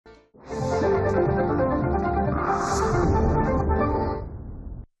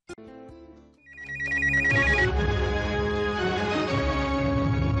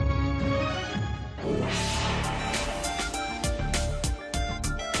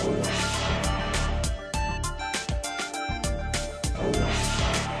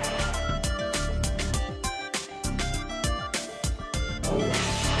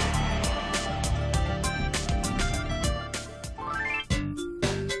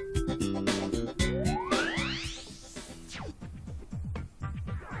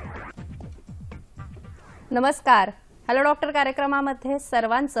नमस्कार. Hello doctor कार्यक्रमामध्ये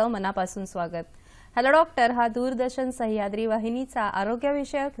सर्वांचं मनापासून स्वागत. हॅलो डॉक्टर हा दूरदर्शन सह्याद्री वाहिनीचा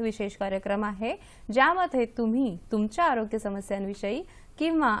आरोग्यविषयक विशेष कार्यक्रम आहे, ज्यामध्ये तुम्ही तुमच्या आरोग्य समस्यांविषयी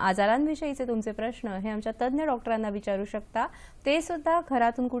किंवा आजारांविषयीचे तुमचे प्रश्न हे आमच्या तज्ञ डॉक्टरांना विचारू शकता, ते सुद्धा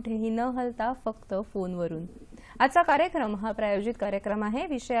घरातून कुठेही न हलता फक्त फोनवरून. आजचा कार्यक्रम हा प्रायोजित कार्यक्रम आहे.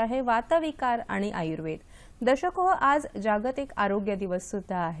 विषय आहे वातविकार आणि आयुर्वेद. दर्शको, आज जागतिक आरोग्य दिवस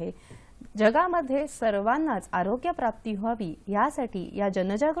सुद्धा आहे. जगामध्ये सर्वांनाच आरोग्य प्राप्ती व्हावी यासाठी, या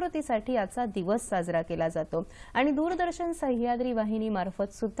जनजागृतीसाठी आजचा दिवस साजरा केला जातो आणि दूरदर्शन सह्याद्री वाहिनी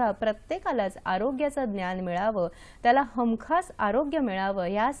मार्फत सुद्धा प्रत्येकालाच आरोग्याचं ज्ञान मिळावं, त्याला हमखास आरोग्य मिळावं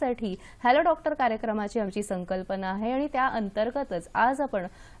यासाठी हॅलो डॉक्टर कार्यक्रमाची आमची संकल्पना आहे आणि त्या अंतर्गतच आज आपण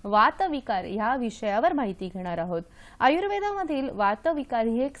वातविकार या विषयावर माहिती घेणार आहोत. आयुर्वेदामधील वातविकार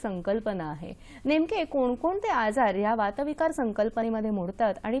ही एक संकल्पना आहे. नेमके कोणकोणते आजार या वातविकार संकल्पनेमध्ये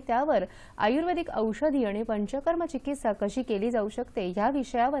मोडतात आणि त्यावर आयुर्वेदिक औषधी आणि पंचकर्म चिकित्सा कशी केली जाऊ शकते या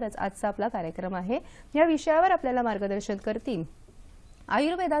विषयावरच आजचा आपला कार्यक्रम आहे. या विषयावर आपल्याला मार्गदर्शन करतील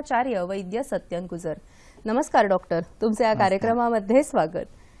आयुर्वेदाचार्य वैद्य सत्यन गुजर. नमस्कार डॉक्टर, तुमचे या कार्यक्रमामध्ये स्वागत.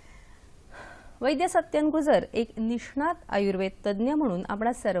 वैद्य सत्यन गुजर एक निष्णात आयुर्वेद तज्ञ म्हणून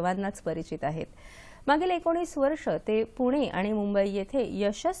आपणा सर्वांनाच परिचित आहेत. मागील 19 वर्ष ते पुणे आणि मुंबई येथे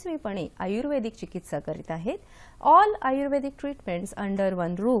यशस्वीपणे आयुर्वेदिक चिकित्सा करीत आहेत. ऑल आयुर्वेदिक ट्रीटमेंट्स अंडर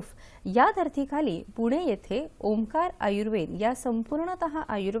वन रूफ या धर्तीखाली पुणे येथे ओमकार आयुर्वेद या संपूर्णतः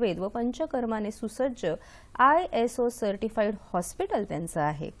आयुर्वेद व पंचकर्माने सुसज्ज ISO सर्टिफाईड हॉस्पिटल त्यांचं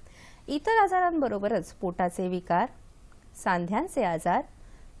आहे. इतर आजारांबरोबरच पोटाचे विकार, सांध्यांचे आजार,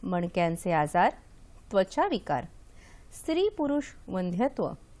 मणक्यांचे आजार, त्वचा विकार, स्त्री पुरुष वंध्यत्व,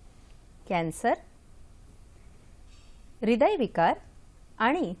 कॅन्सर, हृदय विकार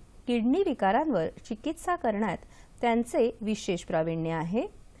आणि किडनी विकारांवर चिकित्सा करण्यात त्यांचे विशेष प्रावीण्य आहे.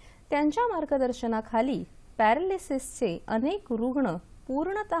 त्यांच्या मार्गदर्शनाखाली पॅरालिसिसचे अनेक रुग्ण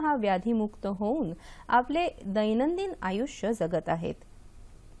पूर्णतः व्याधीमुक्त होऊन आपले दैनंदिन आयुष्य जगत आहेत.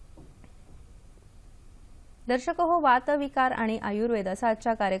 दर्शको हो, वातविकार आणि आयुर्वेद असा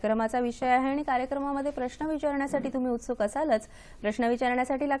आजच्या कार्यक्रमाचा विषय आहे आणि कार्यक्रमामध्ये प्रश्न विचारण्यासाठी तुम्ही उत्सुक असालच. प्रश्न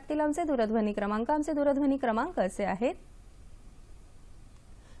विचारण्यासाठी लागतील आमचे दूरध्वनी क्रमांक. आमचे दूरध्वनी क्रमांक असे आहेत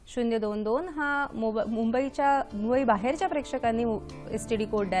 022 हा मुंबई बाहेरच्या प्रेक्षकांनी STD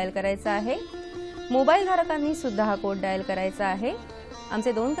कोड डायल करायचा आहे. मोबाईल धारकांनी सुद्धा हा कोड डायल करायचा आहे.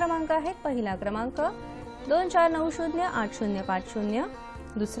 आमचे 2 क्रमांक आहेत. पहिला क्रमांक 24908050,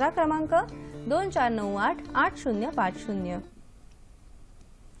 दुसरा क्रमांक 24988050.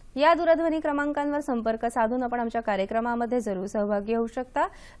 या दूरध्वनी क्रमांकांवर संपर्क साधून आपण आमच्या कार्यक्रमामध्ये जरूर सहभागी होऊ शकता.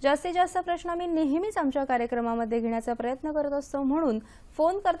 जास्तीत जास्त प्रश्न आम्ही नेहमीच आमच्या कार्यक्रमामध्ये घेण्याचा प्रयत्न करत असतो, म्हणून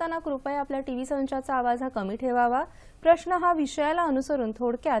फोन करताना कृपया आपल्या टीव्ही संचाचा आवाज हा कमी ठेवावा. प्रश्न हा विषयाला अनुसरून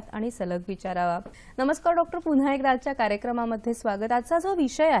थोडक्यात आणि सलग विचारावा. नमस्कार डॉक्टर, पुन्हा एकदा आजच्या कार्यक्रमामध्ये स्वागत. आजचा जो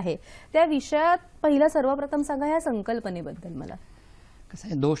विषय आहे त्या विषयात पहिला सर्वप्रथम सांगा या संकल्पनेबद्दल मला. कसं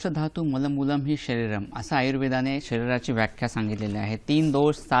आहे, दोष धातू मलमूलम ही शरीरम असं आयुर्वेदाने शरीराची व्याख्या सांगितलेली आहे. 3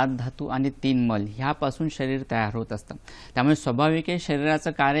 दोष 7 धातू आणि 3 मल ह्यापासून शरीर तयार होत असतं. त्यामुळे स्वाभाविक आहे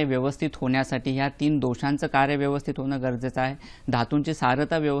शरीराचं कार्य व्यवस्थित होण्यासाठी ह्या 3 दोषांचं कार्य व्यवस्थित होणं गरजेचं आहे. धातूंची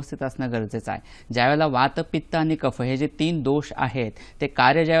सारता व्यवस्थित असणं गरजेचं आहे. ज्यावेळेला वात, पित्त आणि कफ हे जे 3 दोष आहेत ते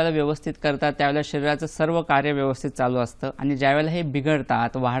कार्य ज्यावेळेला व्यवस्थित करतात त्यावेळेला शरीराचं सर्व कार्य व्यवस्थित चालू असतं आणि ज्यावेळेला हे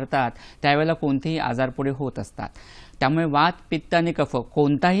बिघडतात, वाढतात त्यावेळेला कोणतेही आजार पुढे होत असतात. त्यामुळे वात, पित्त आणि कफ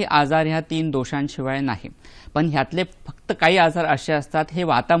कोणताही आजार ह्या 3 दोषांशिवाय नाही. पण ह्यातले फक्त काही आजार असे असतात हे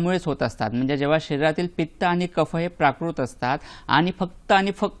वातामुळेच होत असतात. म्हणजे जेव्हा शरीरातील पित्त आणि कफ हे प्राकृत असतात आणि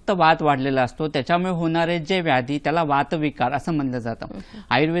फक्त वात वाढलेला असतो, त्याच्यामुळे होणारे जे व्याधी त्याला वातविकार असं म्हणलं जातं.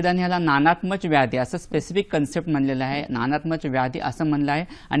 आयुर्वेदाने ह्याला नानात्मक व्याधी असं स्पेसिफिक कन्सेप्ट म्हणलेलं आहे. नानात्मक व्याधी असं म्हणलं आहे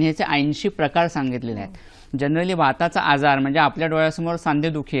आणि ह्याचे 80 प्रकार सांगितलेले आहेत. जनरली वाताचा आजार म्हणजे आपल्या डोळ्यासमोर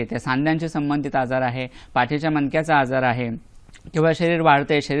सांधेदुखी येते, सांध्यांशी संबंधित आजार आहे, पाठीच्या मणक्याचा आजार आहे, किंवा शरीर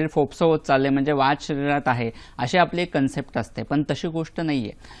वाढते, शरीर फोपसं होत चालले म्हणजे वात शरीरात आहे, अशी आपली एक कन्सेप्ट असते. पण तशी गोष्ट नाही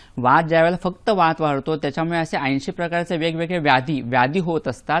आहे. वात ज्यावेळेला फक्त वात वाढतो त्याच्यामुळे असे 80 प्रकारचे वेगवेगळे व्याधी होत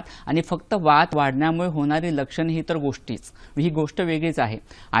असतात आणि फक्त वात वाढण्यामुळे होणारी लक्षणे ही तर गोष्टीच, ही गोष्ट वेगळीच आहे.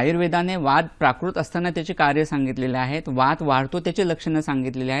 आयुर्वेदाने वात प्राकृत असताना त्याची कार्य सांगितलेली आहेत, वात वाढतो त्याची लक्षणं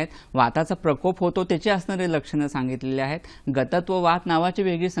सांगितलेली आहेत, वाताचा प्रकोप होतो त्याची असणारी लक्षणं सांगितलेली आहेत. गतत्व वात नावाची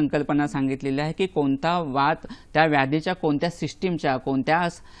वेगळी संकल्पना सांगितलेली आहे की कोणता वात त्या व्याधीच्या कोणत्या सिस्टीमच्या, कोणत्या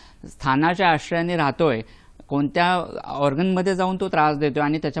स्थानाच्या आश्रयाने राहतोय, कोणत्या ऑर्गनमध्ये जाऊन तो त्रास देतोय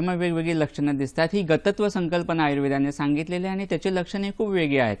आणि त्याच्यामुळे वेगवेगळी लक्षणं दिसतात. ही गतत्व संकल्पना आयुर्वेदाने सांगितलेली आहे आणि त्याची लक्षणे खूप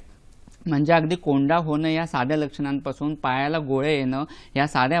वेगळी आहेत. म्हणजे अगदी कोंडा होणं या साध्या लक्षणांपासून, पायाला गोळे येणं या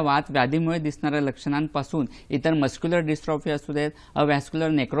साध्या वात व्याधीमुळे दिसणाऱ्या लक्षणांपासून, इतर मस्क्युलर डिस्ट्रॉफी असू देत, अवॅस्क्युलर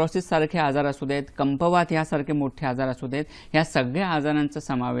नेक्रोसिस सारखे आजार असू देत, कंपवात यासारखे मोठे आजार असू देत, या सगळ्या आजारांचा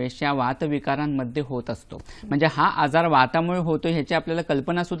समावेश या वातविकारांमध्ये होत असतो. म्हणजे हा आजार वातामुळे होतो ह्याची आपल्याला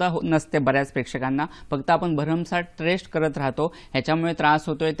कल्पना सुद्धा नसते बऱ्याच प्रेक्षकांना. फक्त आपण भरमसाठ टेस्ट करत राहतो, ह्याच्यामुळे त्रास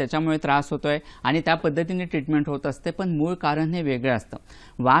होतोय, त्याच्यामुळे त्रास होतोय आणि त्या पद्धतीने ट्रीटमेंट होत असते. पण मूळ कारण हे वेगळं असतं.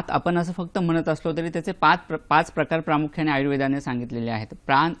 वात आपण असं फक्त म्हणत असलो तरी त्याचे पाच प्रकार प्रामुख्याने आयुर्वेदाने सांगितलेले आहेत.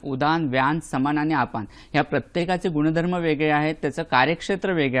 प्राण, उदान, व्यान, समान आणि आपान. या प्रत्येकाचे गुणधर्म वेगळे आहेत, त्याचं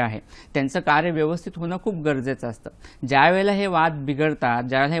कार्यक्षेत्र वेगळे आहे, त्यांचं कार्य व्यवस्थित होणं खूप गरजेचं असतं. ज्या वेळेला हे वात बिघडतात,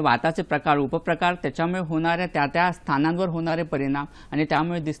 ज्यावेळेला हे वाताचे प्रकार, उपप्रकार, त्याच्यामुळे होणाऱ्या त्या स्थानांवर होणारे परिणाम आणि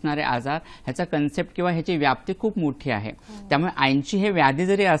त्यामुळे दिसणारे आजार, ह्याचा कन्सेप्ट किंवा ह्याची व्याप्ती खूप मोठी आहे. त्यामुळे 80 हे व्याधी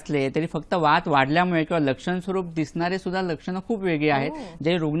जरी असले तरी फक्त वात वाढल्यामुळे किंवा लक्षण स्वरूप दिसणारे सुद्धा लक्षणं खूप वेगळी आहेत,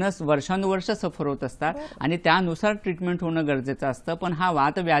 जे रुग्ण वर्षानुवर्ष सफर होत असतात आणि त्यानुसार ट्रीटमेंट होणं गरजेचं असतं. पण हा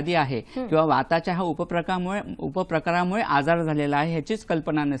वात व्याधी आहे किंवा वाताच्या हा उपप्रकारामुळे आजार झालेला आहे ह्याचीच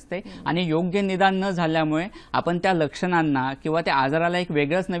कल्पना नसते आणि योग्य निदान न झाल्यामुळे आपण त्या लक्षणांना किंवा त्या आजाराला एक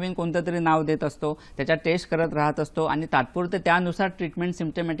वेगळंच नवीन कोणतं तरी नाव देत असतो, त्याच्या टेस्ट करत राहत असतो आणि तात्पुरते त्यानुसार ट्रीटमेंट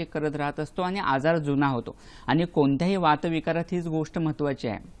सिम्पटमॅटिक करत राहत असतो आणि आजार जुना होतो. आणि कोणत्याही वातविकारात हीच गोष्ट महत्त्वाची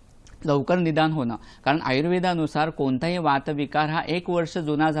आहे, लवकर निदान होणं. कारण आयुर्वेदानुसार कोणताही वातविकार हा 1 वर्ष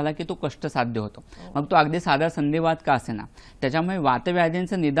जुना झाला की तो कष्टसाध्य होतो, मग तो अगदी साधा संधिवात का असेना. त्याच्यामुळे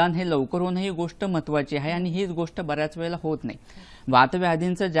वातव्याधींचं निदान हे लवकर होणं ही गोष्ट महत्त्वाची आहे आणि हीच गोष्ट बऱ्याच वेळेला होत नाही.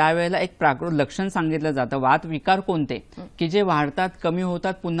 वातव्याधींचं ज्या वेळेला एक प्राकृत लक्षण सांगितलं जातं, वातविकार कोणते की जे वाढतात, कमी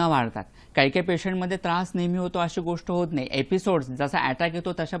होतात, पुन्हा वाढतात. काही काही पेशंटमध्ये त्रास नेहमी होतो अशी गोष्ट होत नाही. एपिसोड्स जसा अटॅक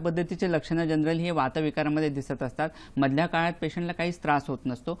येतो तशा पद्धतीचे लक्षणं जनरली हे वातविकारामध्ये दिसत असतात. मधल्या काळात पेशंटला काहीच त्रास होत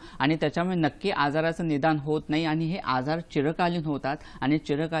नसतो आणि त्याच्यामुळे नक्की आजाराचं निदान होत नाही आणि हे आजार चिरकालीन होतात आणि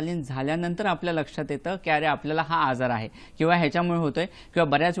चिरकालीन झाल्यानंतर आपल्या लक्षात येतं की अरे आपल्याला हा आजार आहे किंवा ह्याच्यामुळे होतोय, किंवा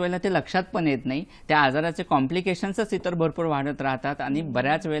बऱ्याच वेळेला ते लक्षात पण येत नाही. त्या आजाराचे कॉम्प्लिकेशन्सच इतर भरपूर वाढत राहतात आणि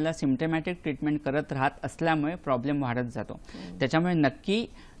बऱ्याच वेळेला सिम्पटमॅटिक ट्रीटमेंट करत राहत असल्यामुळे प्रॉब्लेम वाढत जातो. त्याच्यामुळे नक्की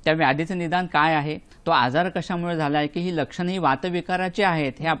त्या व्याधीचं निदान काय आहे, तो आजार कशामुळे झाला आहे, की ही लक्षणं ही वातविकाराची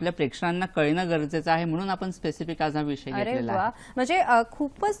आहेत हे आपल्या प्रेक्षकांना कळणं गरजेचं आहे. म्हणून आपण स्पेसिफिक आज हा विषय घेतलेला आहे. म्हणजे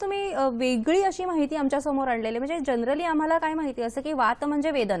खूपच तुम्ही वेगळी अशी माहिती आमच्या समोर आणलेली. म्हणजे जनरली आम्हाला काय माहिती असं की वात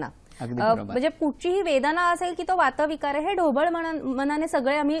म्हणजे वेदना, म्हणजे कुठचीही वेदना असेल की तो वातविकार आहे, हे ढोबळ मनाने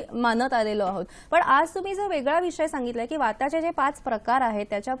सगळे आम्ही मानत आलेलो आहोत. पण आज तुम्ही जो वेगळा विषय सांगितलाय की वाताचे जे 5 प्रकार आहेत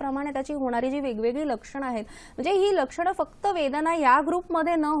त्याच्याप्रमाणे त्याची होणारी जी वेगवेगळी लक्षणं आहेत, म्हणजे ही लक्षणं फक्त वेदना या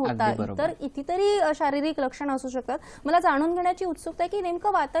ग्रुपमध्ये न होता इतर कितीतरी शारीरिक लक्षणं असू शकतात. मला जाणून घेण्याची उत्सुकता आहे की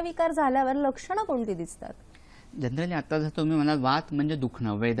नेमकं वातविकार झाल्यावर लक्षणं कोणती दिसतात? जनरली आता जर तुम्ही म्हणाल वात म्हणजे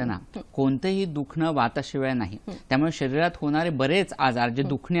दुखणं, वेदना, कोणतेही दुखणं वाताशिवाय नाही. त्यामुळे शरीरात होणारे बरेच आजार जे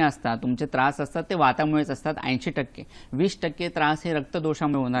दुखणे असतात, तुमचे त्रास असतात, ते वातामुळेच असतात. 80%, 20% त्रास हे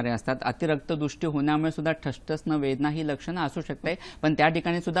रक्तदोषामुळे होणारे असतात. अतिरक्तदृष्टी होण्यामुळे सुद्धा ठसठसणं, वेदना ही लक्षणं असू शकते. पण त्या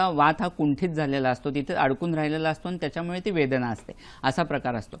ठिकाणी सुद्धा वात हा कुंठित झालेला असतो, तिथे अडकून राहिलेला असतो आणि त्याच्यामुळे ती वेदना असते, असा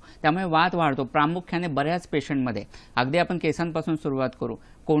प्रकार असतो. त्यामुळे वात वाढतो प्रामुख्याने बऱ्याच पेशंटमध्ये. अगदी आपण केसांपासून सुरुवात करू.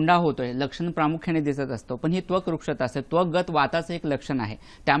 कोंडा होतोय, लक्षण प्रामुख्याने दिसत असतो, पण ही त्वक रुक्षता असते. त्वकगत वाताचं एक लक्षण आहे,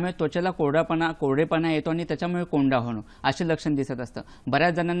 त्यामुळे त्वचेला कोरडेपणा येतो आणि त्याच्यामुळे कोंडा होणं असे लक्षण दिसत असतं.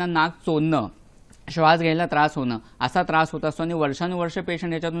 बऱ्याच जणांना नाक चोंदणं, श्वास घ्यायला त्रास होणं असा त्रास होत असतो आणि वर्षानुवर्ष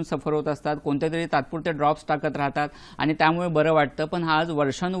पेशंट याच्यातून सफर होत असतात. कोणते तरी तात्पुरते ड्रॉप्स टाकत राहतात आणि त्यामुळे बरं वाटतं. पण हा आज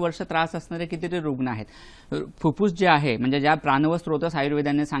वर्षानुवर्ष त्रास असणारे कितीतरी रुग्ण आहेत. फुफ्फुस जे आहे, म्हणजे ज्या प्राणव स्रोतस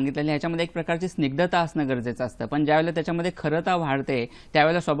आयुर्वेदाने सांगितलेले, ह्याच्यामध्ये एक प्रकारची स्निग्धता असणं गरजेचं असतं. पण ज्यावेळेला त्याच्यामध्ये खरता वाढते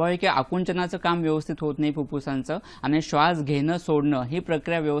त्यावेळेला स्वाभाविक आकुंचनाचं काम व्यवस्थित होत नाही फुफ्फुसांचं आणि श्वास घेणं सोडणं ही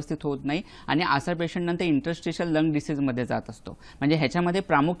प्रक्रिया व्यवस्थित होत नाही आणि असा पेशंट नंतर इंटरस्टिशियल लंग डिसीजमध्ये जात असतो. म्हणजे ह्याच्यामध्ये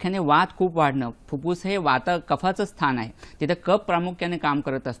प्रामुख्याने वात खूप वाढणं. फुफ्फुस हे कफाचं स्थान आहे, तिथे कफ प्रामुख्याने काम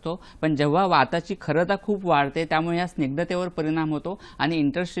करत असतो. पण जेव्हा वाताची खरता खूप वाढते त्यामुळे या स्निग्धतेवर परिणाम होतो आणि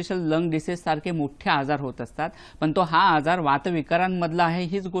इंटरस्टिशियल लंग डिसीज सारखे मोठे आजार होत असतात. पण तो हा आजार वातविकारांमधला आहे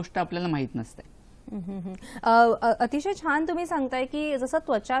हीच गोष्ट आपल्याला माहित नसते. अतिशय छान तुम्ही सांगताय की जसं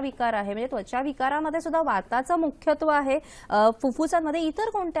त्वचा विकार आहे, म्हणजे त्वचा विकारामध्ये सुद्धा वाताचं मुख्यत्व आहे. फुफ्फुसांमध्ये इतर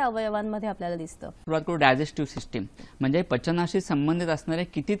कोणत्या अवयवांमध्ये आपल्याला दिसतं? सुरुवात करू डायजेस्टिव्ह सिस्टीम, म्हणजे पचनाशी संबंधित असणारे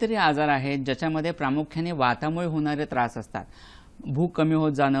कितीतरी आजार आहेत ज्याच्यामध्ये प्रामुख्याने वातामुळे होणारे त्रास असतात. भूक कमी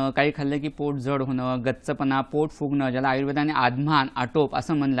होत जाणं, काही खाल्लं की पोट जड होणं, गच्चपणा, पोट फुगणं, ज्याला आयुर्वेदाने आधमान, आटोप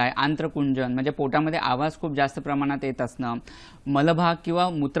असं म्हणलं आहे, आंत्रकुंजन म्हणजे पोटामध्ये आवाज खूप जास्त प्रमाणात येत असणं, मलभाग किंवा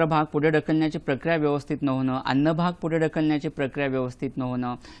मूत्रभाग पुढे ढकलण्याची प्रक्रिया व्यवस्थित न होणं, अन्नभाग पुढे ढकलण्याची प्रक्रिया व्यवस्थित न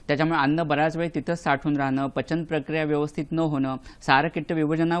होणं, त्याच्यामुळे अन्न बराच वेळ तिथंच साठून राहणं, पचन प्रक्रिया व्यवस्थित न होणं, सारकिट्ट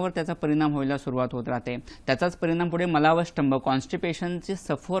विभाजनावर त्याचा परिणाम व्हायला सुरुवात होत राहते. त्याचाच परिणाम पुढे मलावष्टंभ, कॉन्स्टिपेशनचे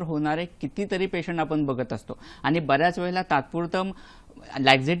सफर होणारे कितीतरी पेशंट आपण बघत असतो. आणि बऱ्याच वेळेला तात्पुरतं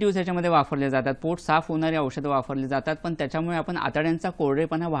लॅक्झेटिव्ह याच्यामध्ये वापरले जातात, पोट साफ होणारी औषधं वापरली जातात, पण त्याच्यामुळे आपण आतड्यांचा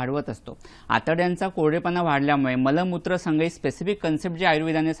कोरडेपणा वाढवत असतो. आतड्यांचा कोरडेपणा वाढल्यामुळे मलमूत्र संघ स्पेसिफिक कन्सेप्ट जी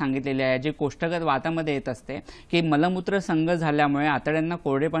आयुर्वेदाने सांगितलेली आहे, जी कोष्ठगत वातामध्ये येत असते, की मलमूत्र संघ झाल्यामुळे आतड्यांना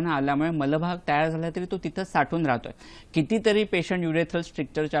कोरडेपणा आल्यामुळे मलभाग तयार झाला तरी तो तिथंच साठून राहतोय. कितीतरी पेशंट युरेथ्रल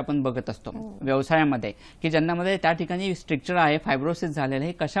स्ट्रिक्चरचे आपण बघत असतो व्यवसायामध्ये, की ज्यांनामध्ये त्या ठिकाणी स्ट्रिक्चर आहे, फायब्रोसिस झालेलं.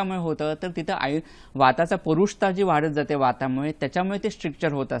 हे कशामुळे होतं तर तिथं वाताचा पुरुषता जी वाढत जाते वातामुळे, त्याच्यामुळे ते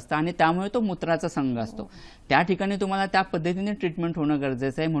स्ट्रिक्चर होत असतं आणि त्यामुळे तो मूत्राचा संघ असतो. त्या ठिकाणी तुम्हाला त्या पद्धतीने ट्रीटमेंट होणं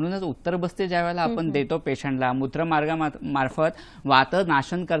गरजेचं आहे. म्हणूनच उत्तरबस्ती ज्यावेळेला आपण देतो पेशंटला, मूत्रमार्गामार्फत वात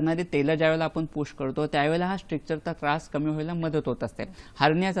नाशन करणारी तेलं ज्यावेळेला आपण पुश करतो, त्यावेळेला हा स्ट्रिक्चरचा त्रास कमी व्हायला मदत होत असते.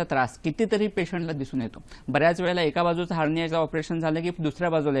 हर्नियाचा त्रास कितीतरी पेशंटला दिसून येतो. बऱ्याच वेळेला एका बाजूचं हर्नियाचं ऑपरेशन झालं की दुसऱ्या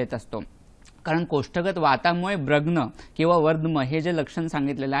बाजूला येत असतो, कारण कोष्ठगत वातामुळे ब्रग्न किंवा वर्धम हे जे लक्षण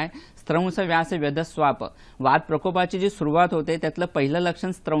सांगितलेलं आहे, स्त्रंस व्यास व्यधस्वाप, वात प्रकोपाची जी सुरुवात होते त्यातलं पहिलं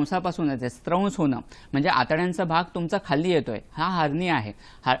लक्षण स्त्रंसापासून येते. स्त्रंस होणं म्हणजे आतड्यांचा भाग तुमचा खाली येतोय, हा हर्निया आहे.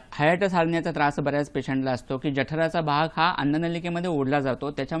 हायटस हर्नियाचा त्रास बऱ्याच पेशंटला असतो, की जठराचा भाग हा अन्ननलिकेमध्ये ओढला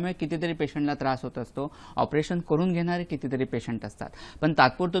जातो, त्याच्यामुळे कितीतरी पेशंटला त्रास होत असतो. ऑपरेशन करून घेणारे कितीतरी पेशंट असतात. पण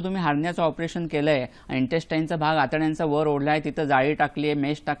तात्पुरतं तुम्ही हर्नियाचं ऑपरेशन केलंय, इंटेस्टाईनचा भाग आतड्यांचा वर ओढलाय, तिथं जाळी टाकली आहे,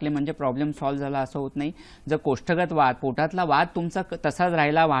 मेश टाकली म्हणजे प्रॉब्लेम सॉल्व्ह झाला असं होत नाही. जर कोष्ठगत वात, पोटातला वात तुमचा तसाच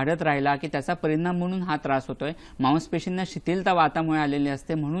राहिला, वाढत राहिला, की त्याचा परिणाम म्हणून हा त्रास होतोय. मांसपेशींना शिथिलता वातामुळे आलेली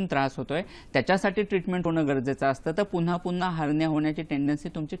असते म्हणून त्रास होतोय. त्याच्यासाठी ट्रीटमेंट होणं गरजेचं असतं, तर पुन्हा पुन्हा हर्निया होण्याची टेंडन्सी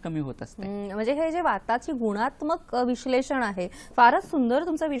तुमची कमी होत असते. म्हणजे हे जे वाताची गुणात्मक विश्लेषण आहे, फारच सुंदर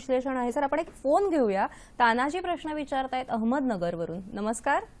तुमचं विश्लेषण आहे. सर, आपण एक फोन घेऊया. तानाजी प्रश्न विचारतायत अहमदनगरवरून.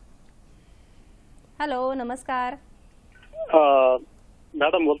 नमस्कार. हॅलो, नमस्कार.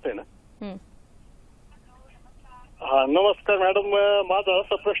 मॅडम बोलते ना? हा, नमस्कार मॅडम. माझा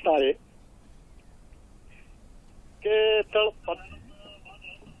असा प्रश्न आहे की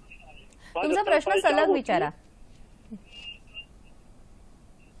तुमचा प्रश्न सलग विचारा.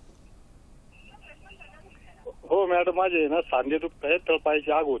 हो मॅडम, माझे ना सांधे दुखत आहे,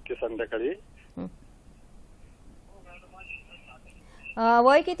 तळपायाची आग होती संध्याकाळी.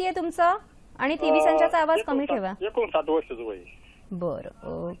 वय किती आहे तुमचं आणि टीव्ही संचाचा आवाज कमी ठेवा. 59 वर्षाचं वय. बरं,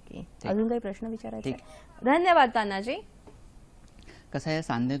 ओके. अजून काही प्रश्न विचारायचे? धन्यवाद तानाजी. कसं आहे,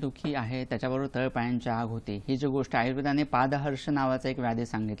 सांधेदुखी आहे, त्याच्याबरोबर तळपायांची आग होती, ही जी गोष्ट आयुर्वेदाने पादहर्ष नावाचा एक व्याधी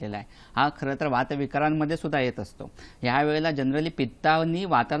सांगितलेला आहे. हा खरं तर वातविकारांमध्ये सुद्धा येत असतो. ह्या वेळेला जनरली पित्तांनी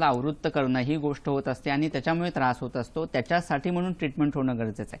वाताला आवृत्त करणं ही गोष्ट होत असते आणि त्याच्यामुळे त्रास होत असतो. त्याच्यासाठी म्हणून ट्रीटमेंट होणं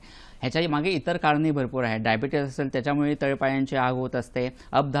गरजेचं आहे. ह्याच्या मागे इतर कारणे भरपूर आहेत. डायबिटीस असेल त्याच्यामुळे तळपायांची आग होत असते.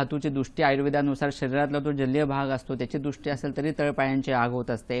 अपधातूची दृष्टी आयुर्वेदानुसार शरीरातला जो जलीय भाग असतो त्याची दृष्टी असेल तरी तळपायांची आग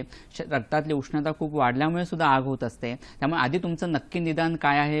होत असते. रक्तातली उष्णता खूप वाढल्यामुळे सुद्धा आग होत असते. त्यामुळे आधी तुमचं नक्की निदान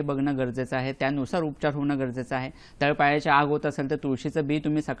काय आहे बघणं गरजेचं आहे, त्यानुसार उपचार होणं गरजेचं आहे. तळपायाची आग होत असेल तर तुळशीचं बी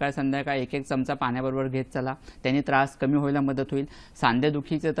तुम्ही सकाळ संध्याकाळ 1-1 चमचा पाण्याबरोबर घेत चला, त्याने त्रास कमी व्हायला मदत होईल.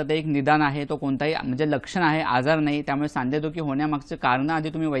 सांधेदुखीचं तर एक निदान आहे, तो कोणताही म्हणजे लक्षण आहे, आजार नाही. त्यामुळे सांधेदुखी होण्यामागचे कारण आधी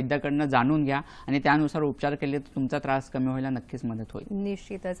तुम्ही वैद्याकडनं जाणून घ्या आणि त्यानुसार उपचार केले तर तुमचा त्रास कमी व्हायला नक्कीच मदत होईल.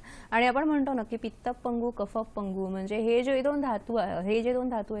 निश्चितच. आणि आपण म्हणतो ना की पित्तपंगू कफपंगू, म्हणजे हे जे दोन धातू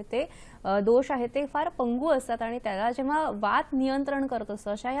आहेत ते दोष आहेत ते फार पंगू असतात आणि त्याला जेव्हा वात नियंत्रण करत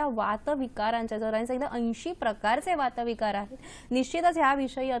असतं, अशा या वातविकारांच्या जर सांगितलं 80 प्रकारचे वातविकार आहेत. निश्चितच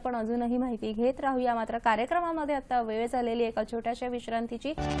ह्याविषयी आपण अजूनही माहिती घेत राहूया. मात्र कार्यक्रमामध्ये आता वेळ झालेली एका छोट्याशा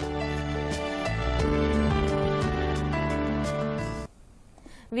विश्रांतीची.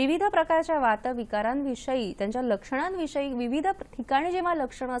 विविध प्रकारच्या वातविकारांविषयी, त्यांच्या लक्षणांविषयी, विविध ठिकाणी जेव्हा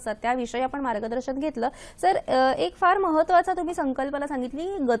लक्षणं असतात त्याविषयी आपण मार्गदर्शन घेतलं. सर, एक फार महत्त्वाचा तुम्ही संकल्पना सांगितली,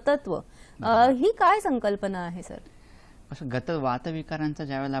 गतत्व. ही काय संकल्पना आहे सर? असं वातविकारांचा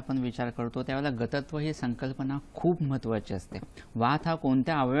ज्यावेळेला आपण विचार करतो त्यावेळेला गतत्व ही संकल्पना खूप महत्त्वाची असते. वात हा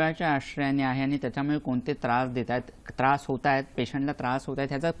कोणत्या अवयवाच्या आश्रयाने आहे आणि त्याच्यामुळे कोणते त्रास होत आहेत, पेशंटला त्रास होत आहेत,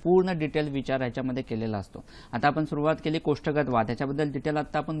 ह्याचा पूर्ण डिटेल विचार ह्याच्यामध्ये केलेला असतो. आता आपण सुरुवात केली कोष्ठगत वात, ह्याच्याबद्दल डिटेल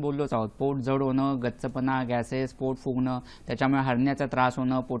आता आपण बोललोच आहोत. पोट जड होणं, गच्चपणा, गॅसेस, पोट फुगणं, त्याच्यामुळे हर्नियाचा त्रास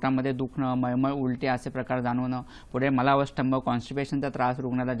होणं, पोटामध्ये दुखणं, मळमळ, उलटी असे प्रकार जाणवणं, पुढे मलावष्टंभ, कॉन्स्टिपेशनचा त्रास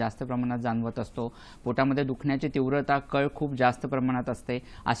रुग्णाला जास्त प्रमाणात जाणवत असतो. पोटामध्ये दुखण्याची तीव्रता, अंगवायू खूप जास्त प्रमाणात असते,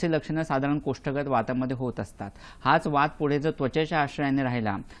 अशी लक्षणं साधारण कोष्ठगत वातामध्ये होत असतात. हाच वात पुढे जर त्वचेच्या आश्रयाने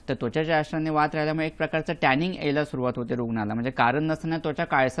राहिला तर त्वचेच्या आश्रयाने वात राहिल्यामुळे एक प्रकारचं टॅनिंग यायला सुरुवात होते रुग्णाला. म्हणजे कारण नसताना त्वचा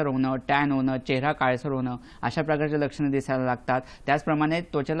काळसर होणं, टॅन होणं, चेहरा काळसर होणं अशा प्रकारचे लक्षणं दिसायला लागतात. त्याचप्रमाणे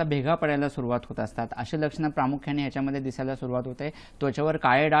त्वचेला भेगा पडायला सुरुवात होत असतात. अशी लक्षणं प्रामुख्याने ह्याच्यामध्ये दिसायला सुरुवात होते. त्वचेवर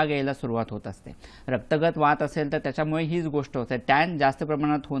काळे डाग यायला सुरुवात होत असते. रक्तगत वात असेल तर त्याच्यामुळे हीच गोष्ट होते. टॅन जास्त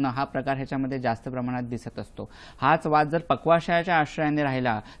प्रमाणात होणं हा प्रकार ह्याच्यामध्ये जास्त प्रमाणात दिसत असतो. हाच वात जर पक्वाशयाच्या आश्रयाने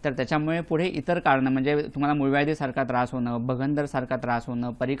राहिला तर त्याच्यामुळे पुढे इतर कारण म्हणजे तुम्हाला मूळव्याधीसारखा त्रास होणं, भगंदरसारखा त्रास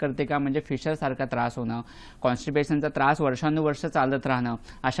होणं, परिकर्तिका म्हणजे फिशरसारखा त्रास होणं, कॉन्स्टिपेशनचा त्रास वर्षानुवर्ष चालत राहणं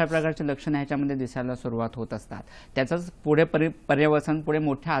अशा प्रकारचे लक्षणं ह्याच्यामध्ये दिसायला सुरुवात होत असतात. त्याचंच पुढे पर्यवसन पुढे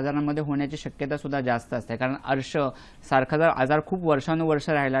मोठ्या आजारांमध्ये होण्याची शक्यता सुद्धा जास्त असते. कारण अर्श सारखा जर आजार खूप वर्षानुवर्ष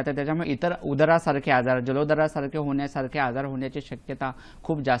राहिला तर त्याच्यामुळे इतर उदरासारखे आजार, जलोदरासारखे होण्यासारखे आजार होण्याची शक्यता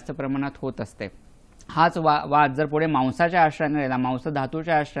खूप जास्त प्रमाणात होत असते. हाच वात जर पुढे मांसाच्या आश्रयाने राहिला, मांस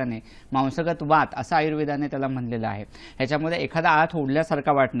धातूच्या आश्रयाने, मांसगत वात असं आयुर्वेदाने त्याला म्हणलेलं आहे. ह्याच्यामध्ये एखादा आत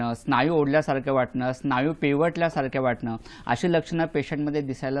ओढल्यासारखं वाटणं, स्नायू ओढल्यासारखं वाटणं, स्नायू पिळवटल्यासारखे वाटणं अशी लक्षणं पेशंटमध्ये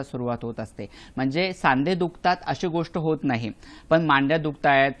दिसायला सुरुवात होत असते. म्हणजे सांधे दुखतात अशी गोष्ट होत नाही, पण मांड्या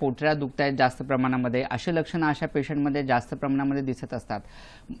दुखतायत, पोटऱ्या दुखतायत जास्त प्रमाणामध्ये अशी लक्षणं अशा पेशंटमध्ये जास्त प्रमाणामध्ये दिसत असतात.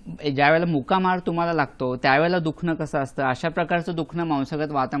 ज्यावेळेला मुकामार तुम्हाला लागतो त्यावेळेला दुखणं कसं असतं, अशा प्रकारचं दुखणं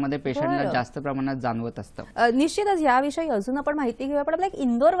मांसगत वातामध्ये पेशंटला जास्त प्रमाणात जाणवत असतं. निश्चितच याविषयी अजून आपण माहिती घेऊया. पण आपला एक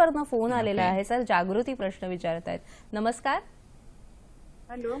इंदोरवरनं फोन आलेला आहे. सर जागृती प्रश्न विचारतायत. नमस्कार.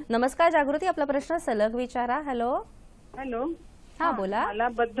 हॅलो. नमस्कार जागृती, आपला प्रश्न सलग विचारा. हॅलो. हॅलो. हा बोला. मला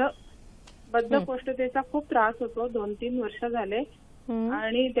बद्धकोष्ठतेचा खूप त्रास होतो, 2-3 वर्ष झाले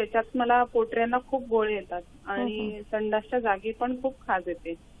आणि त्याच्यात मला पोटऱ्यांना खूप गोळे येतात आणि संडासच्या जागी पण खूप खाज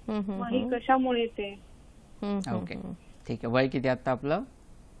येते. मग ही कशामुळे येते? ओके, ठीक आहे. वय किती आता आपलं?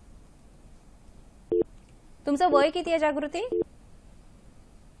 तुमचं वय किती आहे जागृती?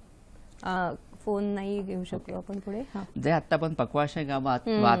 फोन नाही घेऊ शकतो आपण पुढे. जे आता आपण पक्वाशय गावात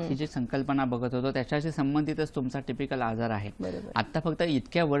वात ही जी संकल्पना बघत होतो त्याच्याशी संबंधितच तुमचा टिपिकल आजार आहे. आता फक्त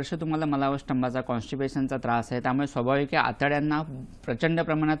इतक्या वर्ष तुम्हाला मलावस्तंभाचा, कॉन्स्टिपेशनचा त्रास आहे, त्यामुळे स्वाभाविक आतड्यांना प्रचंड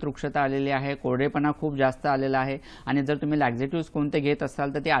प्रमाणात रुक्षता आलेली आहे, कोरडेपणा खूप जास्त आलेला आहे आणि जर तुम्ही लॅक्झेटिव्ह कोणते घेत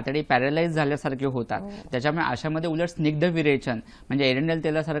असाल तर ते आतडी पॅरालाइज झाल्यासारखे होतात. त्याच्यामुळे अशामध्ये उलट स्निग्ध विरेचन म्हणजे एरंडेल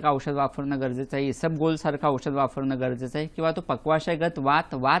तेलासारखं औषध वापरणं गरजेचं आहे, इसबगोल सारखं औषध वापरणं गरजेचं आहे किंवा तो पक्वाशयगत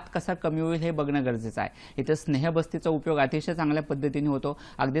वात कसा कमी होईल हे बघणं गरजेचं आहे. इथे स्नेहबस्तीचा उपयोग अतिशय चांगल्या पद्धतीने होतो.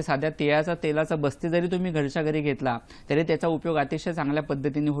 अगदी साध्या तिळाचा तेलाचा बस्ती जरी तुम्ही घरच्या घरी घेतला तरी त्याचा उपयोग अतिशय चांगल्या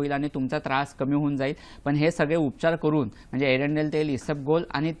पद्धतीने होईल आणि तुमचा त्रास कमी होऊन जाईल. पण हे सगळे उपचार करून म्हणजे एरंडेल तेल, इसबगोल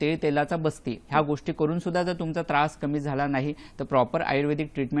आणि तीळ तेलाचा बस्ती ह्या गोष्टी करून सुद्धा जर तुमचा त्रास कमी झाला नाही तर प्रॉपर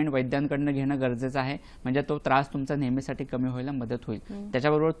आयुर्वेदिक ट्रीटमेंट वैद्यांकडनं घेणं गरजेचं आहे. म्हणजे तो त्रास तुमचा नेहमीसाठी कमी व्हायला मदत होईल.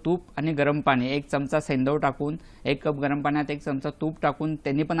 त्याच्याबरोबर तूप आणि गरम पाणी, 1 चमचा सैंधव टाकून 1 कप गरम पाण्यात 1 चमचा तूप टाकून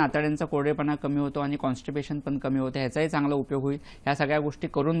त्यांनी पण आतड्यांचा कोरडेपणा कमी होतो आणि कॉन्स्टिपेशन पण कमी होते. ह्याचाही चांगला उपयोग होईल. ह्या सगळ्या गोष्टी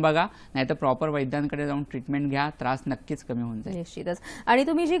करून बघा, नाहीतर प्रॉपर वैद्यांकडे जाऊन ट्रीटमेंट घ्या, त्रास नक्कीच कमी होऊन जाईल. निश्चितच. आणि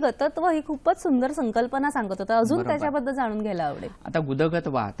तुम्ही जी गतत्व ही खूपच सुंदर संकल्पना सांगत होता, अजून त्याच्याबद्दल जाणून घ्यायला आवडेल. आता गुदगत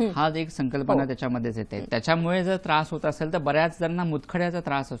वात हा एक संकल्पना त्याच्यामध्येच येते. त्याच्यामुळे जर त्रास होत असेल तर बऱ्याच जणांना मुतखड्याचा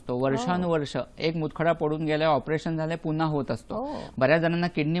त्रास असतो. वर्षानुवर्ष एक मुतखडा पडून गेलाय, ऑपरेशन झालंय, पुन्हा होत असतो. बऱ्याच जणांना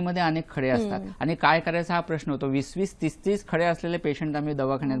किडनीमध्ये अनेक खडे असतात आणि काय करायचा हा प्रश्न होतो. 20-20, 30-30 खडे असलेले पेशंट आम्ही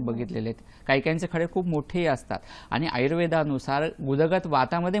दवाखान्यात बघितलेले आहेत. काही काहींचे खडे खूप मोठेही असतात आणि आयुर्वेदानुसार गुदगत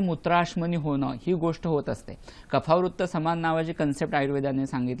वातामध्ये मूत्राश्मनी होणं ही गोष्ट होत असते. कफावृत्त समान नावाची कन्सेप्ट आयुर्वेदाने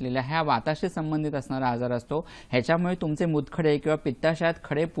सांगितलेली आहे. हा वाताशी संबंधित असणारा आजार असतो. ह्याच्यामुळे तुमचे मुतखडे किंवा पित्ताशयात